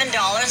it's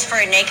 $7 for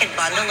a naked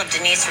bundle of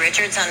Denise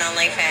Richards on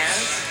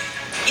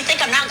OnlyFans? You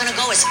think I'm not going to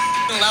go as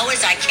low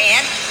as I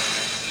can?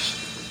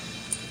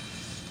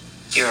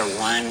 You're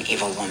one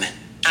evil woman.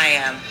 I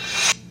am.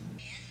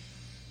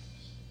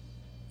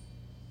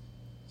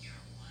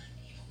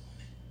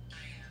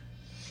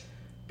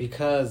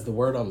 because the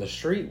word on the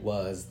street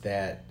was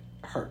that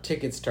her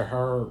tickets to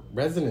her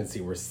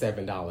residency were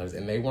 $7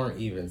 and they weren't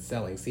even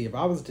selling. See, if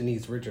I was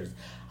Denise Richards,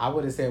 I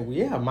would have said, well,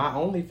 yeah, my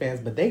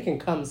OnlyFans, but they can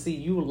come see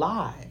you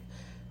live.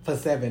 for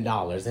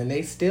 $7, and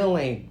they still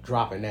ain't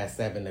dropping that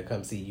 $7 to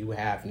come see you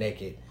half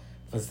naked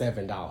for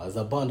 $7.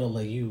 A bundle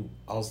of you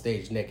on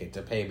stage naked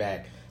to pay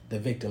back the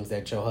victims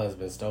that your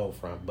husband stole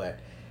from. But,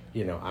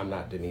 you know, I'm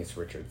not Denise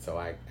Richards, so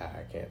I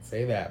can't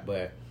say that.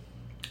 But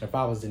if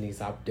I was Denise,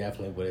 I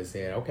definitely would have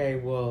said, okay,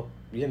 well,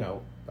 you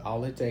know,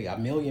 all it takes,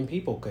 1 million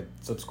people could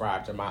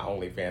subscribe to my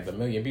OnlyFans. 1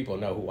 million people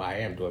know who I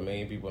am. Do 1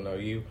 million people know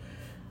you?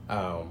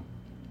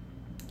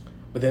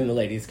 But then the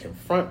ladies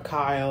confront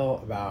Kyle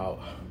about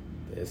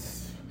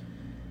this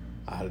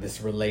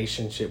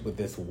relationship with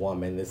this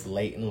woman, this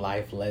late in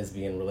life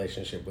lesbian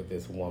relationship with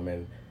this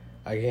woman.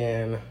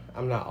 Again,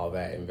 I'm not all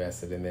that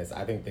invested in this.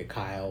 I think that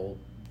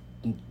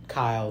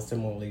Kyle,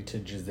 similarly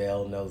to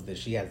Giselle, knows that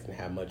she hasn't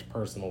had much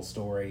personal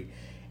story,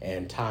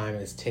 and time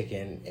is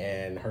ticking,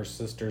 and her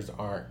sisters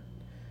aren't,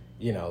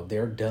 you know,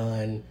 they're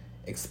done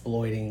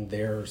exploiting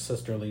their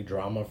sisterly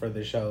drama for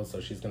the show, so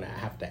she's going to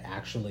have to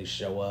actually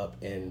show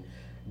up and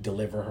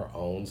deliver her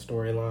own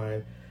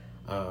storyline.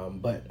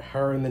 But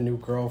her and the new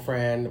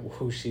girlfriend,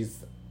 who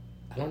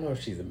I don't know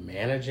if she's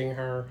managing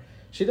her.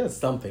 She does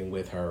something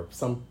with her.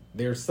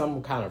 There's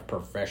some kind of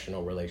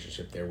professional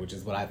relationship there, which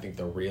is what I think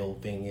the real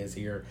thing is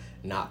here,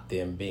 not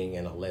them being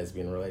in a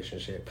lesbian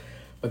relationship.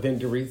 But then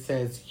Dorit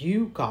says,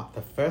 you got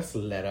the first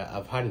letter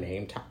of her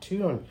name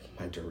tattooed on you.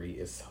 My Dorit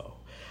is so...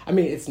 I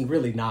mean, it's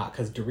really not,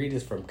 because Dorit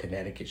is from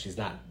Connecticut. She's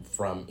not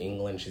from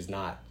England. She's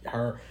not...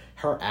 Her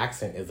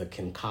accent is a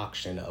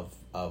concoction of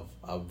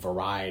a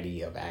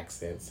variety of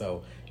accents.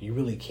 So you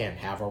really can't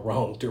have a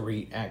wrong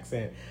Dorit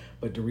accent.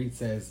 But Dorit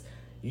says,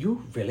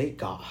 you really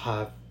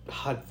got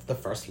the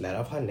first letter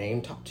of her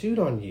name tattooed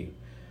on you.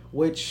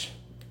 Which,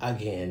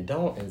 again,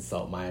 don't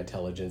insult my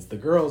intelligence. The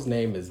girl's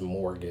name is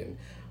Morgan,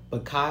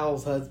 but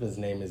Kyle's husband's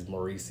name is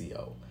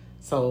Mauricio.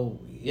 So,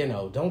 you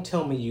know, don't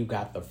tell me you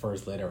got the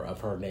first letter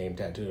of her name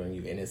tattooed on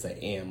you and it's an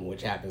M,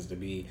 which happens to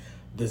be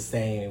the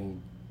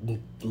same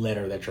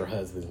letter that your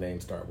husband's name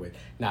start with.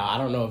 Now, I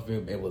don't know if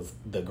it was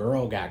the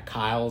girl got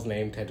Kyle's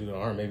name tattooed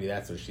on her. Maybe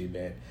that's what she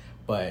meant.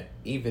 But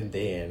even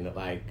then,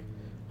 like,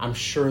 I'm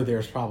sure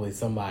there's probably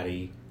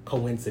somebody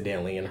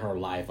coincidentally in her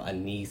life, a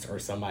niece or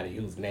somebody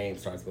whose name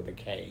starts with a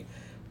K.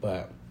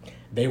 But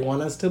they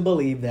want us to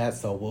believe that,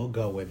 so we'll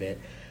go with it.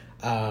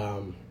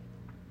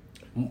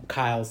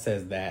 Kyle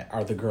says that,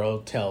 or the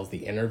girl tells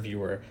the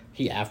interviewer,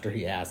 after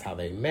he asks how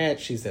they met,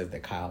 she says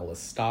that Kyle was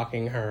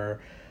stalking her.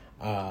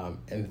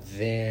 And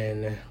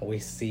then we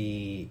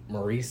see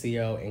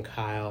Mauricio and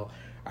Kyle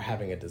are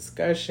having a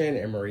discussion,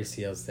 and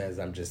Mauricio says,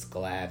 I'm just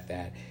glad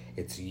that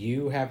it's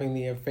you having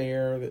the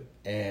affair.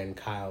 And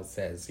Kyle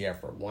says, yeah,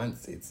 for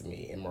once it's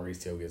me. And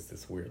Mauricio gets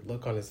this weird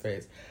look on his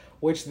face,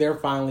 which they're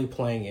finally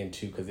playing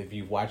into, because if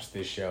you've watched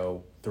this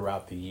show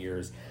throughout the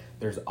years,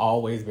 there's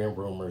always been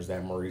rumors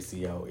that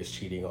Mauricio is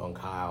cheating on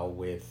Kyle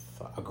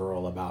with a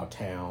girl about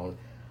town.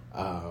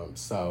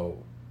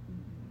 So,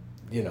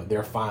 you know,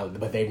 they're finally,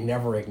 but they've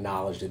never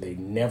acknowledged it. They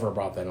never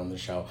brought that on the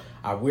show.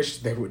 I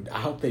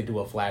hope they do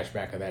a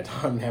flashback of that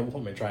time that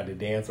woman tried to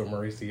dance with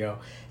Mauricio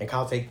and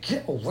Kyle said,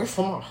 get away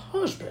from my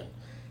husband.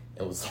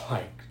 It was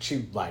like,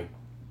 she like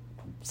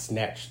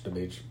snatched the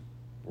bitch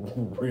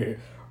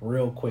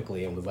real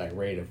quickly and was like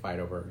ready to fight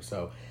over her.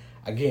 So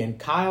again,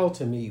 Kyle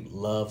to me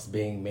loves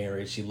being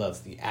married. She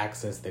loves the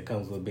access that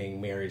comes with being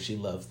married. She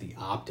loves the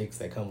optics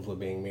that comes with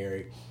being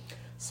married.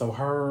 So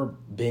her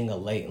being a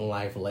late in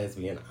life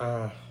lesbian,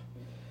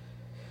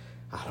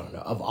 I don't know.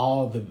 Of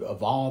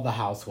all the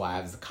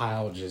housewives,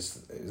 Kyle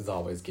just is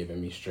always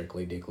giving me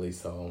Strictly Dickly.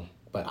 So,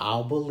 but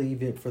I'll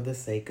believe it for the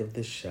sake of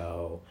the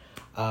show.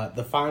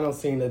 The final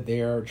scene of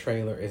their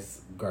trailer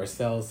is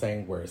Garcelle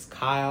saying, "Where's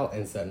Kyle?"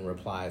 and Sutton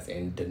replies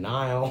in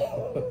denial.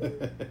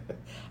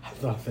 I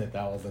thought that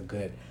was a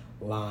good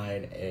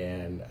line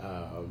and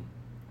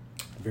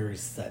very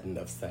Sutton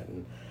of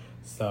Sutton.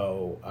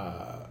 So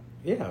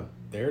yeah,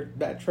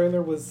 that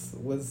trailer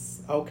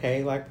was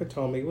okay. Like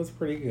Potomac, was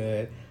pretty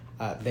good.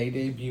 They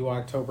debut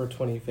October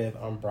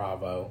 25th on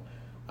Bravo.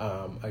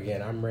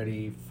 Again, I'm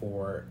ready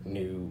for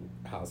new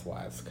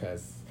Housewives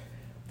because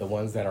the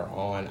ones that are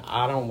on,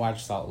 I don't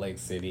watch Salt Lake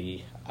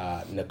City.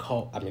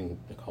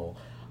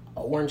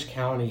 Orange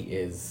County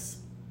is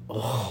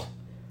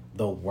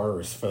the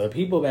worst. For the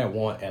people that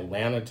want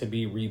Atlanta to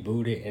be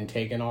rebooted and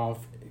taken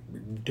off,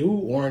 do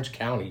Orange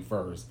County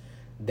first.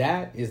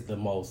 That is the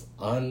most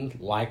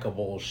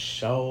unlikable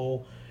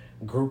show,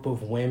 group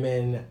of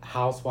women,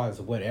 housewives,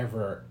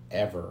 whatever,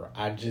 ever.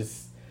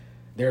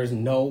 There's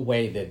no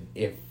way that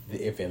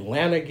if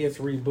Atlanta gets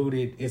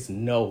rebooted, it's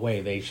no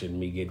way they shouldn't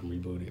be getting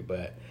rebooted.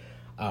 But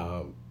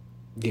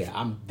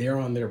they're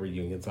on their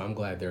reunion, so I'm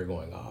glad they're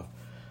going off.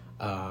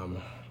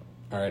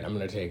 All right, I'm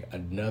going to take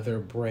another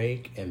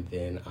break, and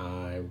then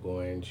I'm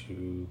going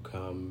to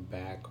come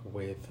back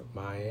with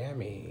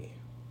Miami.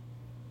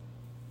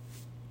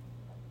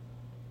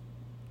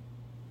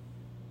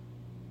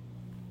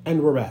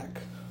 And we're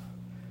back.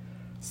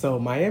 So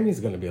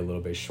Miami's going to be a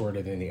little bit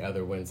shorter than the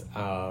other ones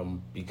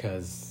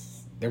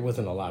because there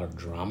wasn't a lot of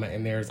drama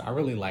in theirs. I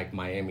really like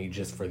Miami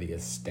just for the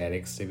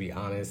aesthetics, to be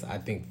honest. I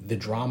think the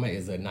drama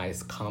is a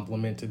nice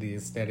complement to the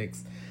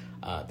aesthetics.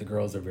 The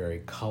girls are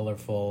very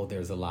colorful.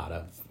 There's a lot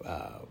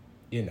of,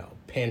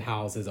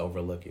 penthouses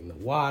overlooking the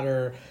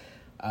water.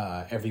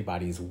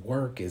 Everybody's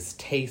work is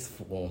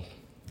tasteful.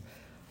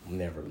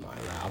 Never mind.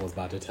 I was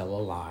about to tell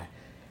a lie.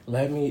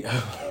 Let me...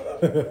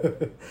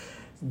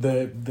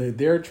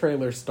 Their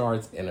trailer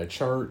starts in a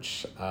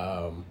church,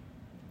 and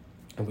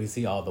we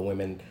see all the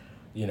women,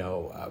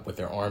 with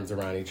their arms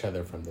around each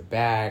other from the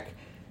back,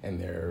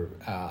 and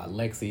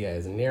Alexia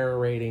is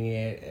narrating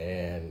it,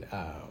 and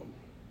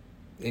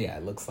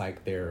it looks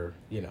like they're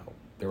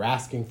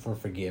asking for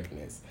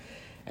forgiveness.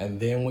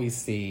 And then we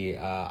see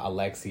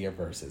Alexia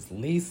versus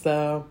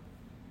Lisa,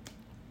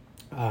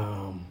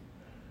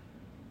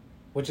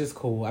 which is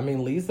cool. I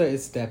mean, Lisa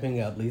is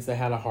stepping up. Lisa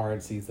had a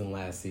hard season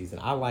last season.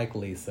 I like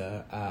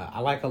Lisa.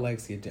 I like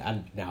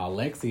Alexia. Now,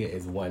 Alexia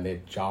is one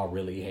that y'all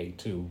really hate,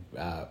 too.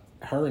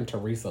 Her and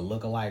Teresa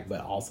look alike,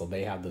 but also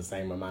they have the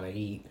same amount of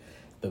heat.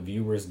 The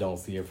viewers don't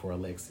see it for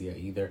Alexia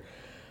either.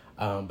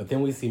 But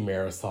then we see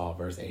Marisol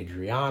versus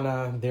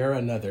Adriana. They're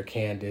another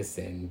Candace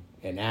and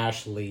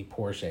Ashley,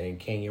 Portia and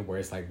Kenya, where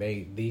it's like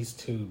these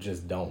two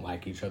just don't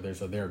like each other.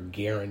 So they're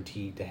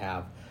guaranteed to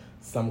have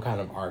some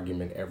kind of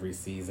argument every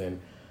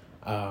season.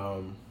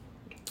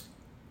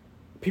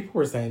 People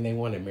were saying they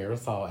wanted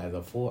Marisol as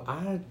a full.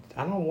 I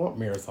don't want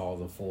Marisol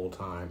as a full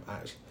time.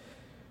 I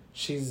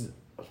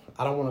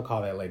don't want to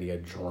call that lady a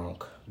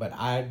drunk, but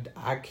I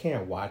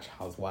can't watch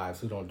housewives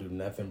who don't do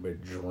nothing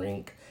but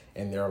drink,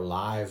 and their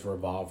lives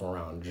revolve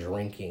around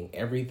drinking.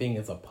 Everything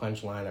is a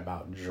punchline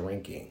about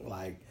drinking.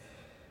 Like,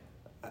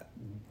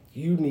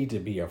 you need to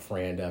be a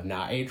friend of.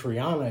 Now,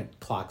 Adriana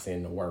clocks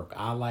into work.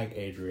 I like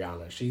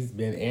Adriana. She's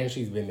been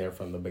there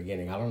from the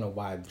beginning. I don't know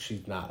why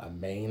she's not a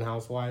main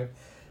housewife.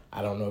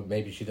 I don't know.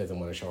 Maybe she doesn't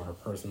want to show her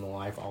personal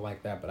life all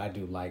like that, but I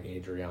do like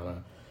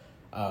Adriana.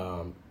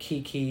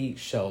 Kiki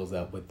shows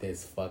up with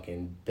this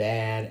fucking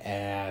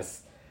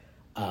badass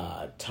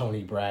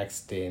Toni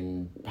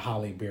Braxton,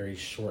 Halle Berry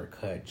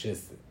shortcut,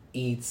 just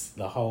eats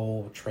the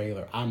whole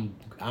trailer. I'm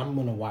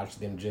gonna watch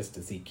them just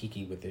to see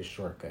Kiki with this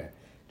shortcut.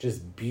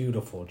 Just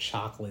beautiful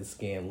chocolate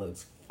skin,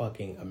 looks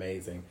fucking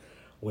amazing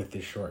with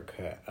this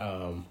shortcut.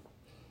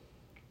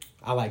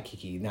 I like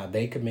Kiki. Now,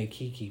 they could make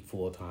Kiki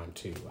full-time,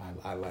 too.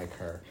 I like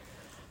her.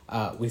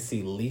 We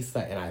see Lisa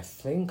and I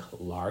think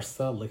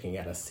Larsa looking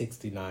at a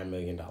 $69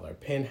 million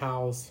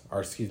penthouse.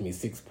 Or,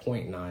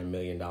 $6.9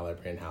 million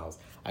penthouse.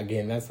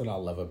 Again, that's what I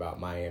love about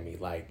Miami.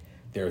 Like,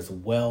 there's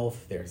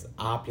wealth, there's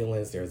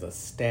opulence, there's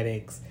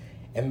aesthetics.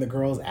 And the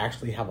girls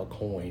actually have a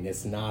coin.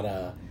 It's not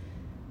a...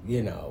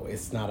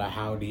 it's not a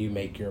how do you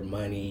make your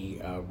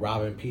money,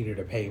 robbing Peter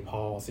to pay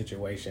Paul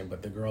situation,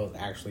 but the girls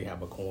actually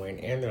have a coin,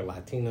 and they're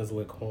Latinas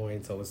with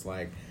coins, so it's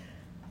like,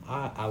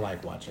 I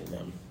like watching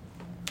them.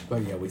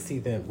 But yeah, we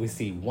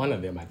see one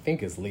of them, I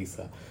think it's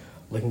Lisa,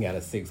 looking at a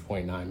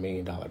 $6.9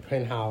 million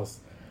penthouse.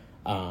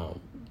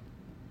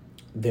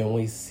 Then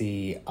we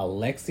see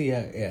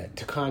Alexia,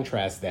 to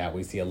contrast that,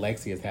 we see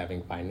Alexia's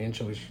having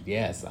financial issues.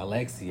 Yes,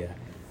 Alexia.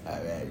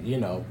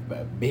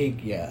 The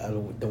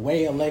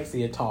way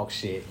Alexia talks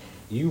shit,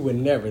 you would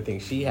never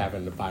think she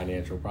having the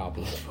financial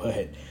problems,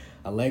 but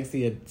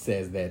Alexia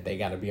says that they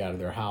got to be out of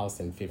their house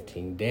in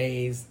 15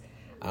 days.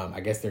 I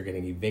guess they're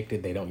getting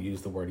evicted. They don't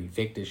use the word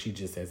evicted. She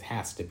just says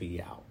has to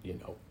be out.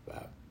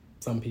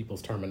 Some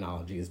people's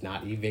terminology is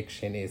not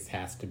eviction, it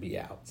has to be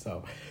out.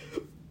 So,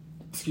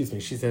 she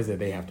says that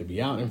they have to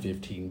be out in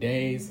 15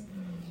 days.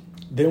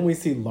 Then we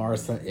see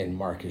Larsa and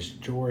Marcus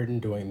Jordan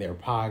doing their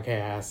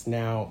podcast.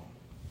 Now,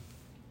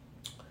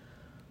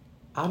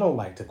 I don't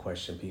like to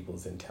question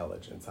people's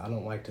intelligence. I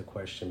don't like to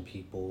question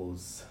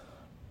people's...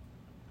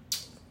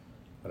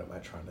 What am I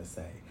trying to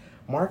say?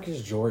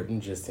 Marcus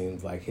Jordan just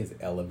seems like his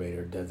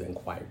elevator doesn't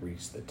quite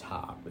reach the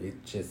top.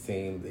 It just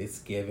seems it's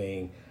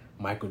giving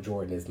Michael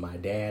Jordan is my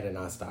dad and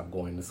I stopped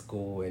going to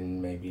school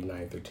in maybe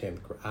 9th or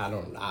 10th grade. I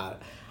don't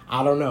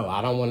know.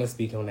 I don't want to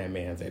speak on that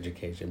man's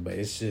education, but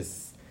it's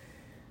just...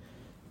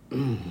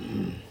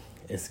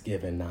 it's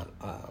given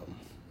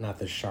not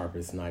the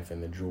sharpest knife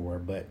in the drawer,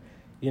 but...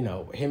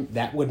 him,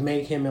 that would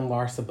make him and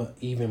Larsa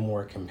even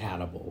more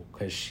compatible,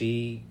 because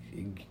she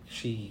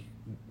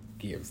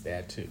gives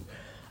that too.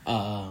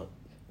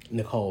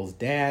 Nicole's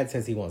dad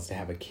says he wants to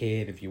have a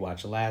kid. If you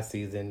watch last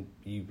season,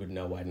 you would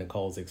know why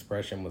Nicole's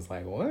expression was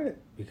like, what?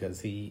 Because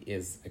he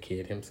is a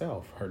kid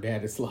himself. Her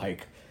dad is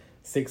like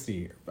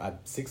 60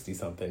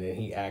 something, and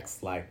he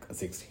acts like a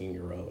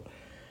 16-year-old.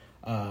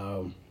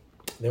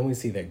 Then we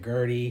see that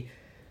Gertie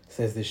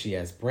says that she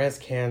has breast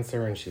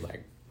cancer, and she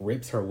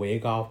rips her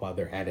wig off while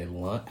they're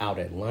out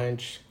at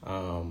lunch,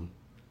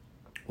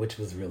 which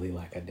was really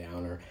like a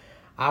downer.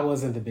 I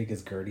wasn't the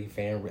biggest Gertie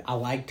fan. I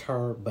liked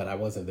her, but I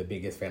wasn't the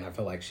biggest fan. I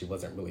feel like she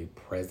wasn't really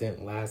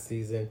present last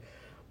season,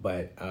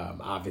 but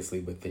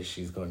obviously with this,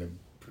 she's going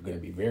to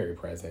be very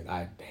present.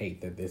 I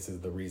hate that this is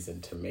the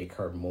reason to make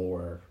her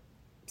more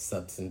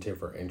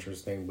substantive or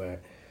interesting,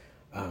 but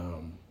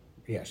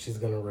yeah, she's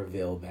going to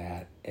reveal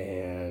that,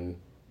 and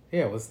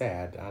yeah, it was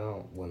sad. I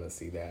don't want to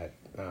see that.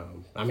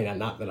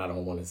 Not that I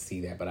don't want to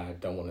see that, but I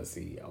don't want to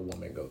see a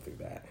woman go through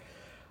that.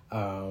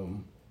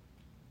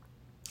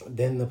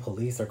 Then the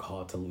police are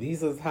called to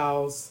Lisa's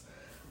house.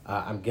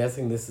 I'm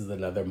guessing this is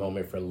another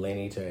moment for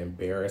Lenny to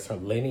embarrass her.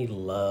 Lenny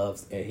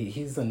loves, and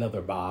he's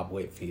another Bob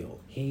Whitfield.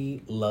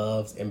 He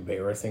loves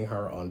embarrassing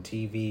her on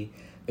TV.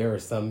 There are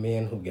some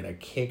men who get a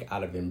kick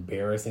out of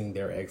embarrassing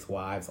their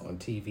ex-wives on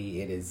TV.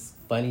 It is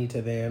funny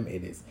to them.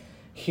 It is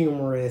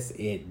humorous.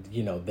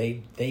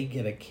 They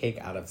get a kick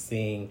out of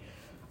seeing,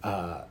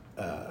 they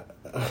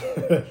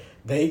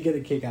get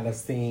a kick out of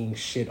seeing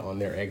shit on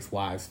their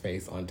ex-wives'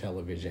 face on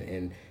television.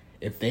 And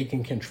if they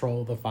can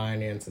control the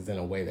finances in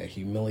a way that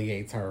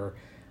humiliates her,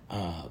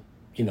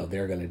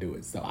 they're going to do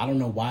it. So I don't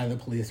know why the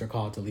police are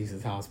called to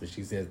Lisa's house, but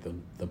she says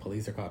the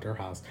police are called to her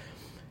house.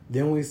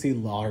 Then we see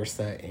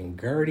Larsa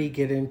and Gertie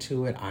get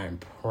into it. I'm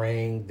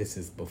praying this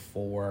is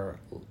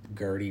before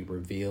Gertie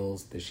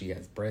reveals that she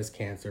has breast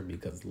cancer,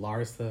 because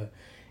Larsa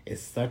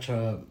is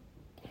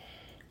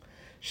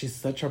she's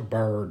such a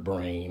bird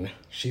brain.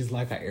 She's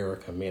like a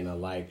Erica Mena.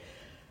 Like,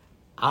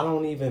 I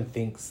don't even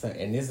think so,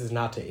 and this is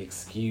not to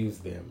excuse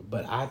them,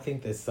 but I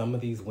think that some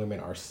of these women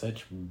are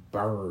such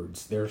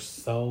birds. They're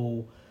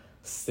so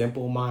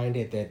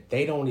simple-minded that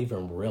they don't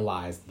even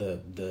realize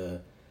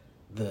the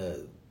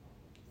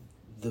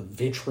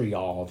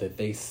vitriol that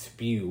they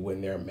spew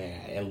when they're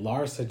mad. And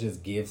Larsa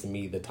just gives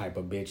me the type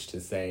of bitch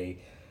to say,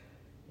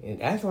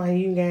 and that's why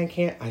you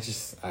can't. I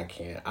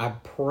can't. I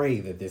pray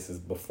that this is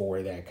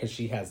before that, because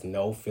she has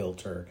no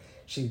filter.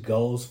 She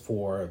goes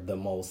for the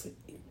most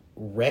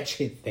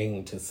wretched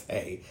thing to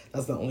say.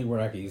 That's the only word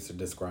I can use to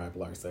describe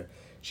Larsa.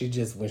 She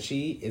just, when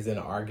she is in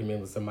an argument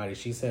with somebody,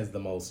 she says the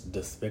most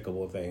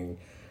despicable thing.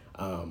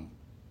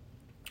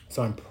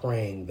 So I'm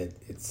praying that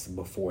it's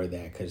before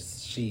that,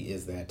 because she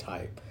is that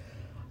type.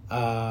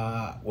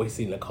 We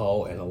see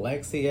Nicole and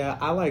Alexia.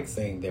 I like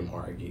seeing them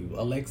argue.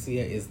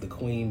 Alexia is the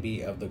queen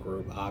bee of the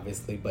group,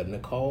 obviously, but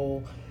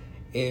Nicole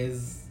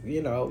is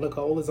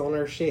on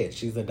her shit.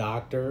 She's a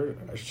doctor.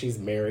 She's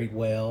married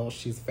well.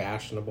 She's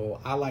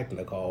fashionable. I like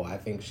Nicole. I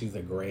think she's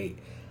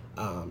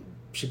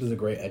she was a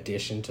great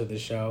addition to the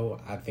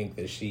show. I think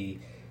that she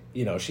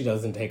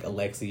doesn't take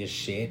Alexia's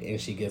shit, and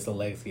she gets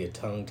Alexia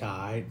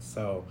tongue-tied.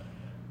 So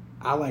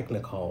I like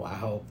Nicole. I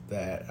hope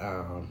that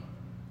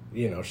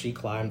she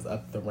climbs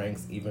up the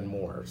ranks even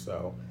more.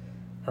 So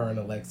her and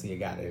Alexia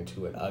got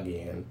into it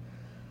again.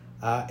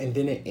 And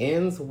then it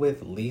ends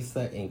with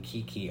Lisa and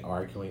Kiki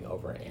arguing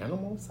over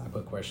animals. I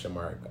put question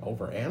mark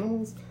over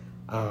animals.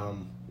 I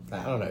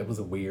don't know. It was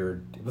a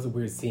weird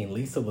scene.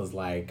 Lisa was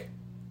like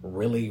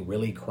really,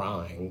 really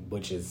crying,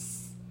 which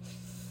is,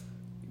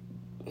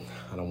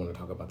 I don't want to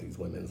talk about these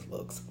women's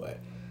looks, but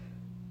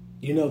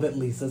you know that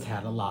Lisa's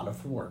had a lot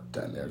of work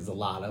done. There's a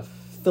lot of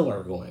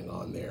filler going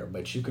on there,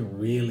 but you can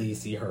really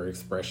see her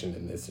expression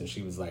in this, and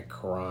she was like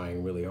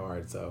crying really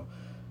hard. So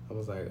I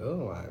was like,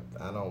 oh,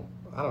 I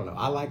don't know.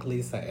 I like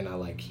Lisa and I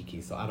like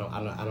Kiki, so I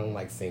don't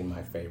like seeing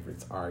my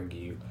favorites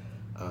argue.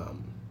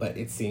 But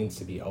it seems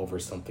to be over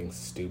something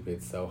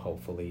stupid, so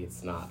hopefully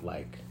it's not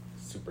like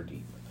super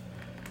deep.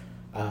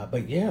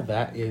 But yeah,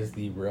 that is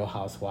the Real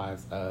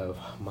Housewives of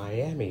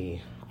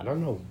Miami. I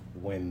don't know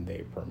when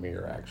they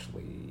premiere,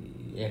 actually.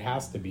 It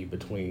has to be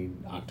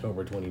between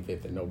October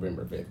 25th and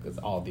November 5th, because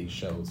all these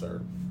shows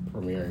are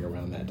premiering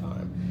around that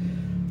time.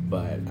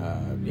 But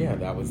yeah,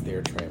 that was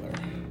their trailer.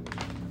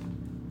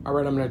 All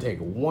right, I'm going to take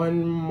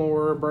one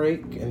more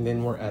break, and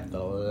then we're at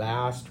the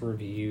last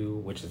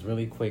review, which is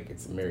really quick.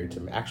 It's Married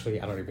to...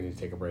 Actually, I don't even need to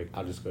take a break.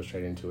 I'll just go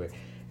straight into it.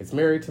 It's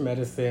Married to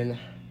Medicine.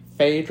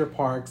 Phaedra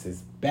Parks is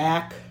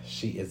back.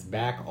 She is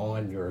back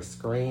on your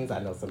screens. I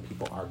know some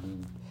people are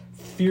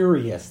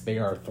furious. They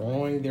are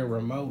throwing their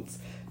remotes.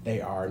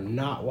 They are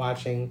not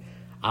watching.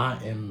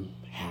 I am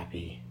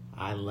happy.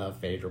 I love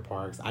Phaedra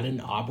Parks. I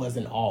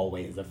wasn't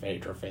always a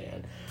Phaedra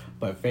fan,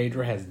 but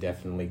Phaedra has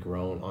definitely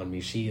grown on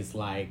me. She's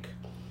like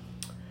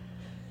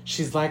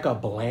a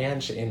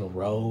Blanche and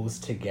Rose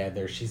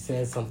together. She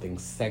says something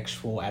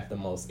sexual at the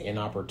most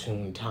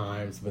inopportune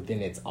times, but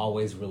then it's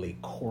always really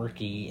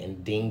quirky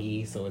and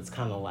dingy. So it's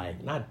kind of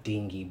like, not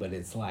dingy, but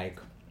it's like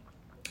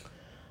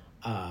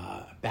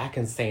back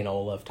in St.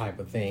 Olaf type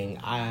of thing.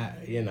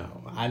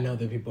 I know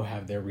that people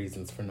have their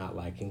reasons for not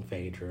liking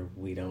Phaedra.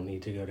 We don't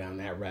need to go down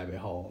that rabbit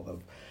hole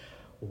of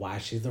why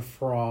she's a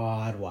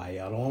fraud, why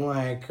y'all don't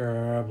like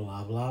her,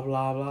 blah, blah,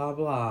 blah, blah,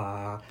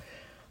 blah.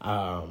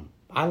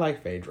 I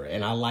like Phaedra,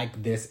 and I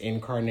like this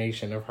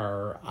incarnation of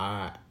her.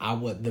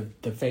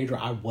 The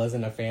Phaedra I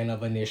wasn't a fan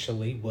of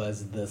initially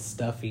was the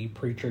stuffy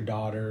preacher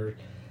daughter,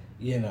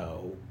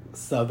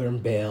 Southern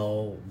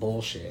Belle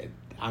bullshit.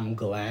 I'm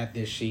glad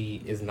that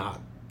she is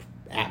not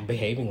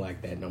behaving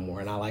like that no more,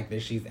 and I like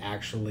that she's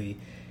actually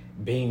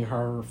being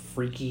her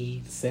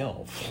freaky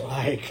self,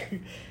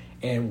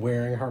 and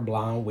wearing her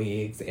blonde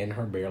wigs and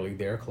her barely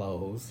there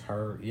clothes.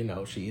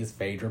 She is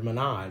Phaedra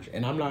Minaj,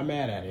 and I'm not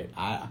mad at it.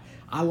 I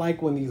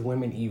like when these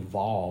women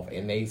evolve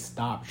and they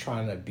stop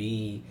trying to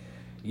be,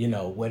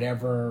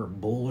 whatever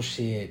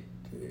bullshit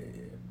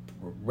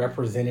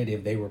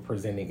representative they were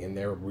presenting in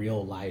their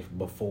real life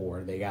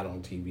before they got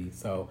on TV.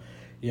 So,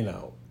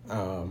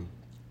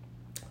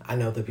 I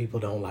know that people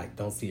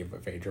don't see it for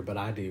Phaedra, but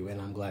I do,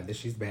 and I'm glad that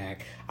she's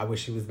back. I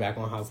wish she was back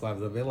on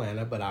Housewives of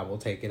Atlanta, but I will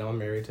take it on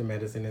Married to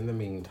Medicine in the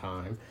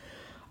meantime.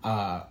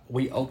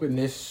 We open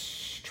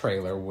this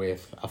trailer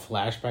with a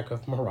flashback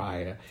of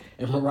Mariah,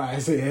 and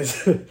Mariah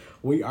says,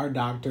 "We are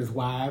doctors'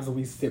 wives.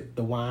 We sip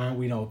the wine.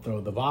 We don't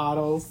throw the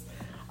bottles."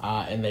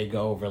 And they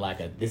go over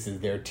this is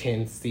their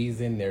 10th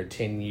season, their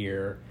 10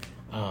 years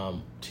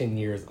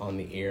on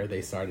the air.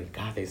 They started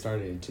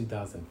in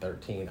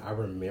 2013. I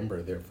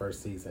remember their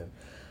first season.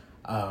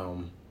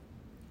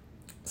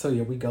 So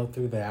yeah, we go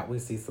through that. We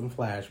see some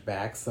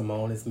flashbacks.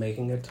 Simone is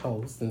making a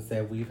toast and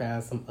said we've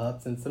had some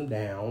ups and some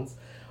downs.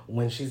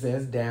 When she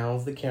says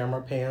downs, the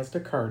camera pans to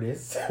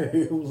Curtis,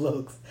 who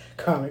looks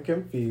kind of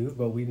confused,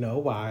 but we know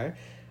why.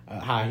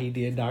 How he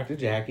did Dr.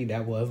 Jackie,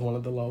 that was one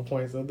of the low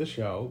points of the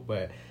show,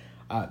 but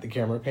the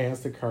camera pans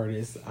to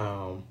Curtis,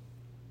 and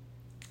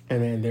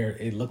then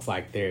it looks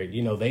like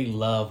they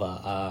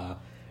love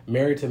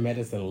Married to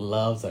Medicine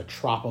loves a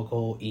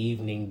tropical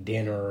evening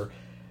dinner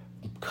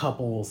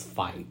couples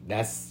fight.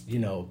 That's,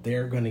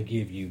 they're going to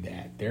give you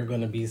that. They're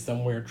going to be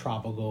somewhere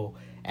tropical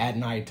at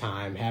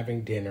nighttime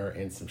having dinner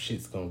and some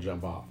shit's going to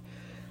jump off.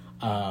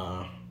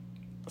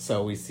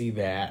 So we see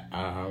that.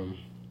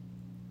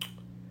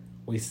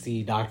 We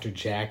see Dr.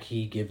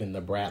 Jackie giving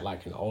the brat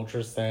an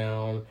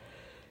ultrasound.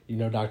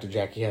 Dr.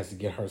 Jackie has to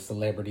get her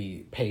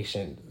celebrity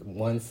patient,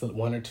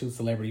 one or two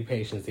celebrity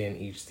patients in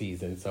each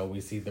season. So we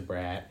see the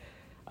brat.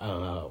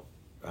 I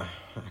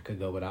could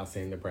go without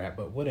saying the brat,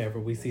 but whatever.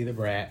 We see the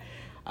brat.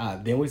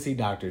 Then we see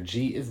Dr.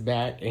 G is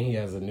back, and he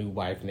has a new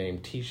wife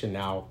named Tisha.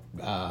 Now,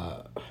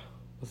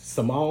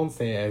 Simone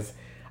says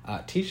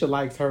Tisha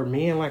likes her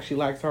men like she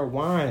likes her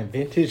wine,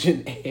 vintage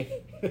and age.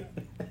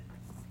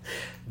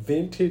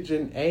 Vintage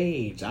and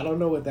age. I don't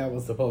know what that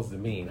was supposed to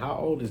mean. How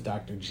old is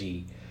Dr.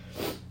 G?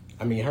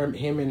 I mean,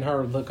 him and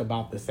her look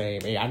about the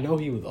same age. I know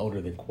he was older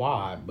than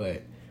Quad,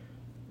 but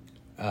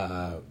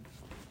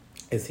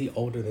is he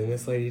older than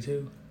this lady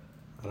too?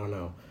 I don't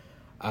know.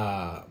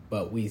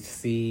 But we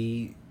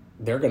see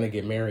they're going to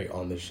get married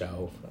on the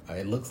show.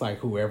 It looks like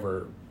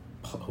whoever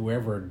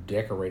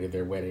decorated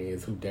their wedding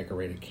is who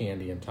decorated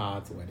Candy and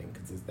Todd's wedding,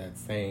 because it's that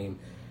same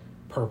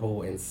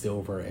purple and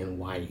silver and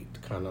white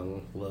kind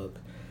of look.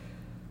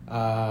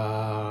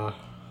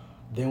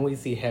 Then we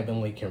see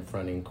Heavenly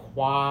confronting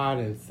Quad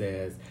and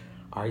says,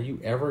 "Are you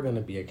ever going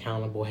to be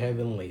accountable?"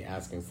 Heavenly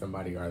asking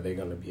somebody, are they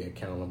going to be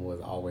accountable,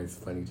 is always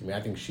funny to me.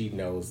 I think she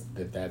knows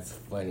that that's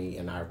funny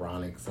and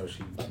ironic, so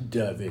she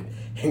does it.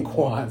 And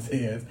Quad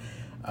says,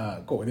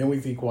 then we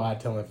see Quad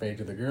telling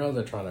Phaedra the girls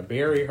are trying to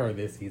bury her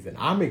this season.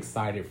 I'm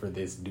excited for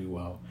this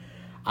duo.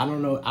 I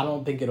don't know. I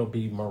don't think it'll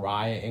be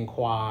Mariah and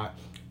Quad,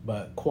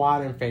 but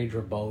Quad and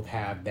Phaedra both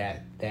have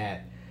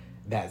that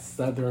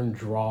southern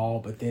drawl,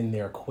 but then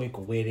they're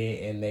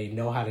quick-witted and they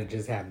know how to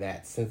just have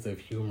that sense of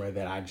humor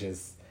that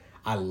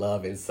I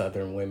love in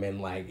Southern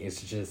women.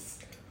 It's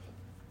just,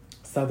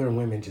 Southern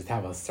women just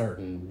have a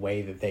certain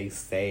way that they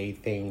say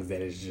things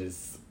that is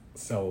just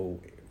so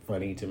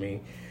funny to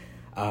me.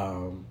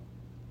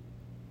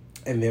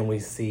 And then we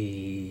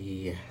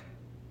see,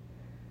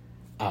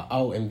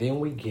 and then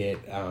we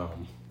get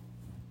them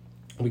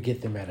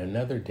at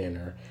another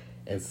dinner,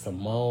 and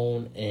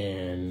Simone,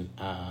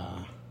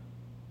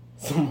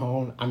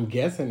 I'm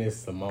guessing it's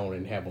Simone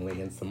and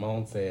Heavenly, and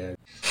Simone said,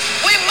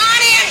 "With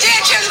money and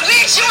ditches,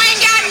 bitch, you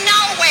ain't got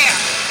nowhere."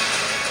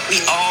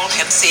 We all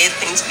have said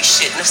things we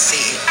shouldn't have said.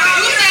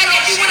 You said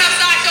that you went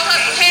upside your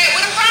husband's head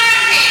with a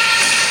frying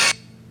pan.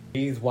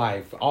 His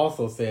wife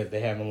also says to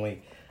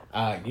Heavenly,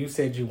 "You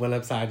said you went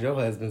upside your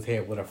husband's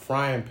head with a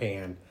frying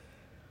pan."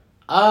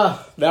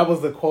 That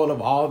was the quote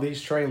of all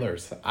these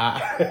trailers.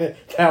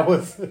 That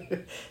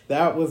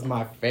was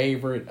my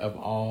favorite of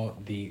all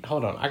the.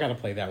 Hold on, I gotta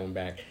play that one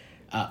back.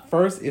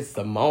 First, it's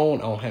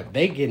Simone on him.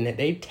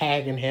 They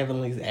tagging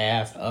Heavenly's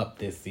ass up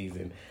this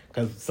season,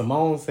 because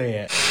Simone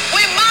said,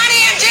 "With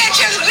money and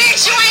ditches,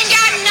 bitch, you ain't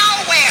got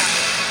nowhere."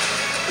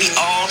 We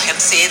all have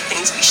said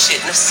things we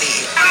shouldn't have said.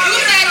 You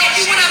said that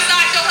you went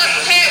upside your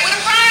husband's head with a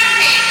frying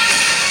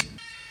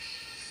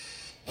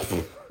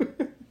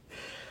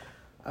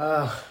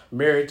pan.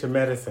 Married to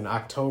Medicine,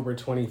 October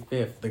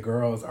 25th. The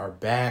girls are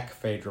back.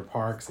 Phaedra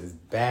Parks is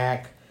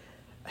back.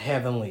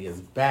 Heavenly is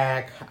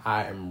back.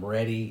 I am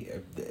ready.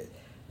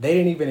 They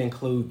didn't even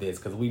include this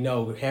because we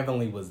know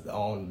Heavenly was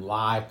on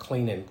live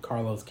cleaning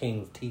Carlos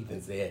King's teeth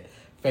and said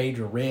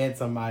Phaedra read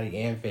somebody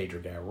and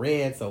Phaedra got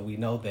read. So we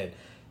know that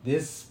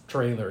this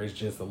trailer is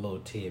just a little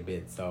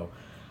tidbit. So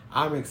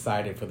I'm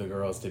excited for the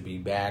girls to be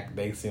back.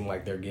 They seem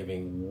like they're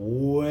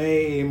giving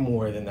way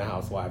more than the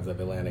Housewives of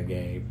Atlanta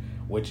gave,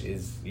 which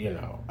is,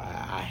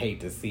 I hate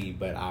to see,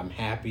 but I'm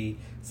happy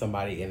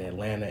somebody in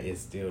Atlanta is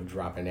still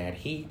dropping that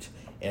heat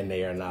and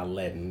they are not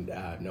letting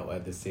no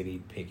other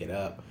city pick it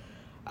up.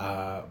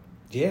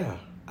 Yeah,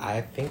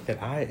 I think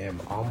that I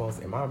am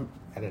almost, am I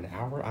at an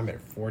hour? I'm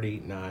at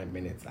 49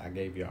 minutes. I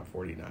gave y'all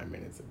 49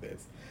 minutes of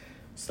this.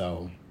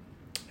 So,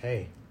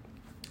 hey,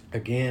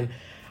 again,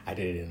 I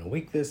did it in a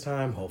week this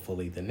time.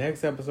 Hopefully the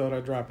next episode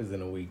I drop is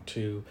in a week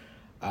too.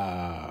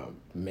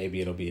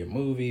 Maybe it'll be a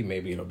movie.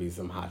 Maybe it'll be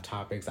some hot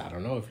topics. I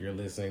don't know. If you're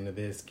listening to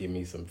this, give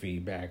me some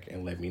feedback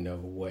and let me know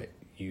what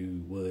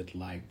you would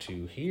like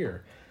to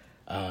hear.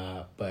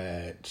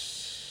 But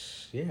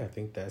yeah, I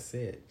think that's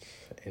it.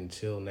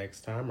 Until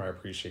next time, I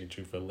appreciate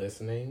you for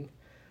listening.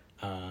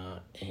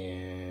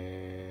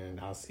 And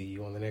I'll see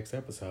you on the next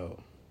episode.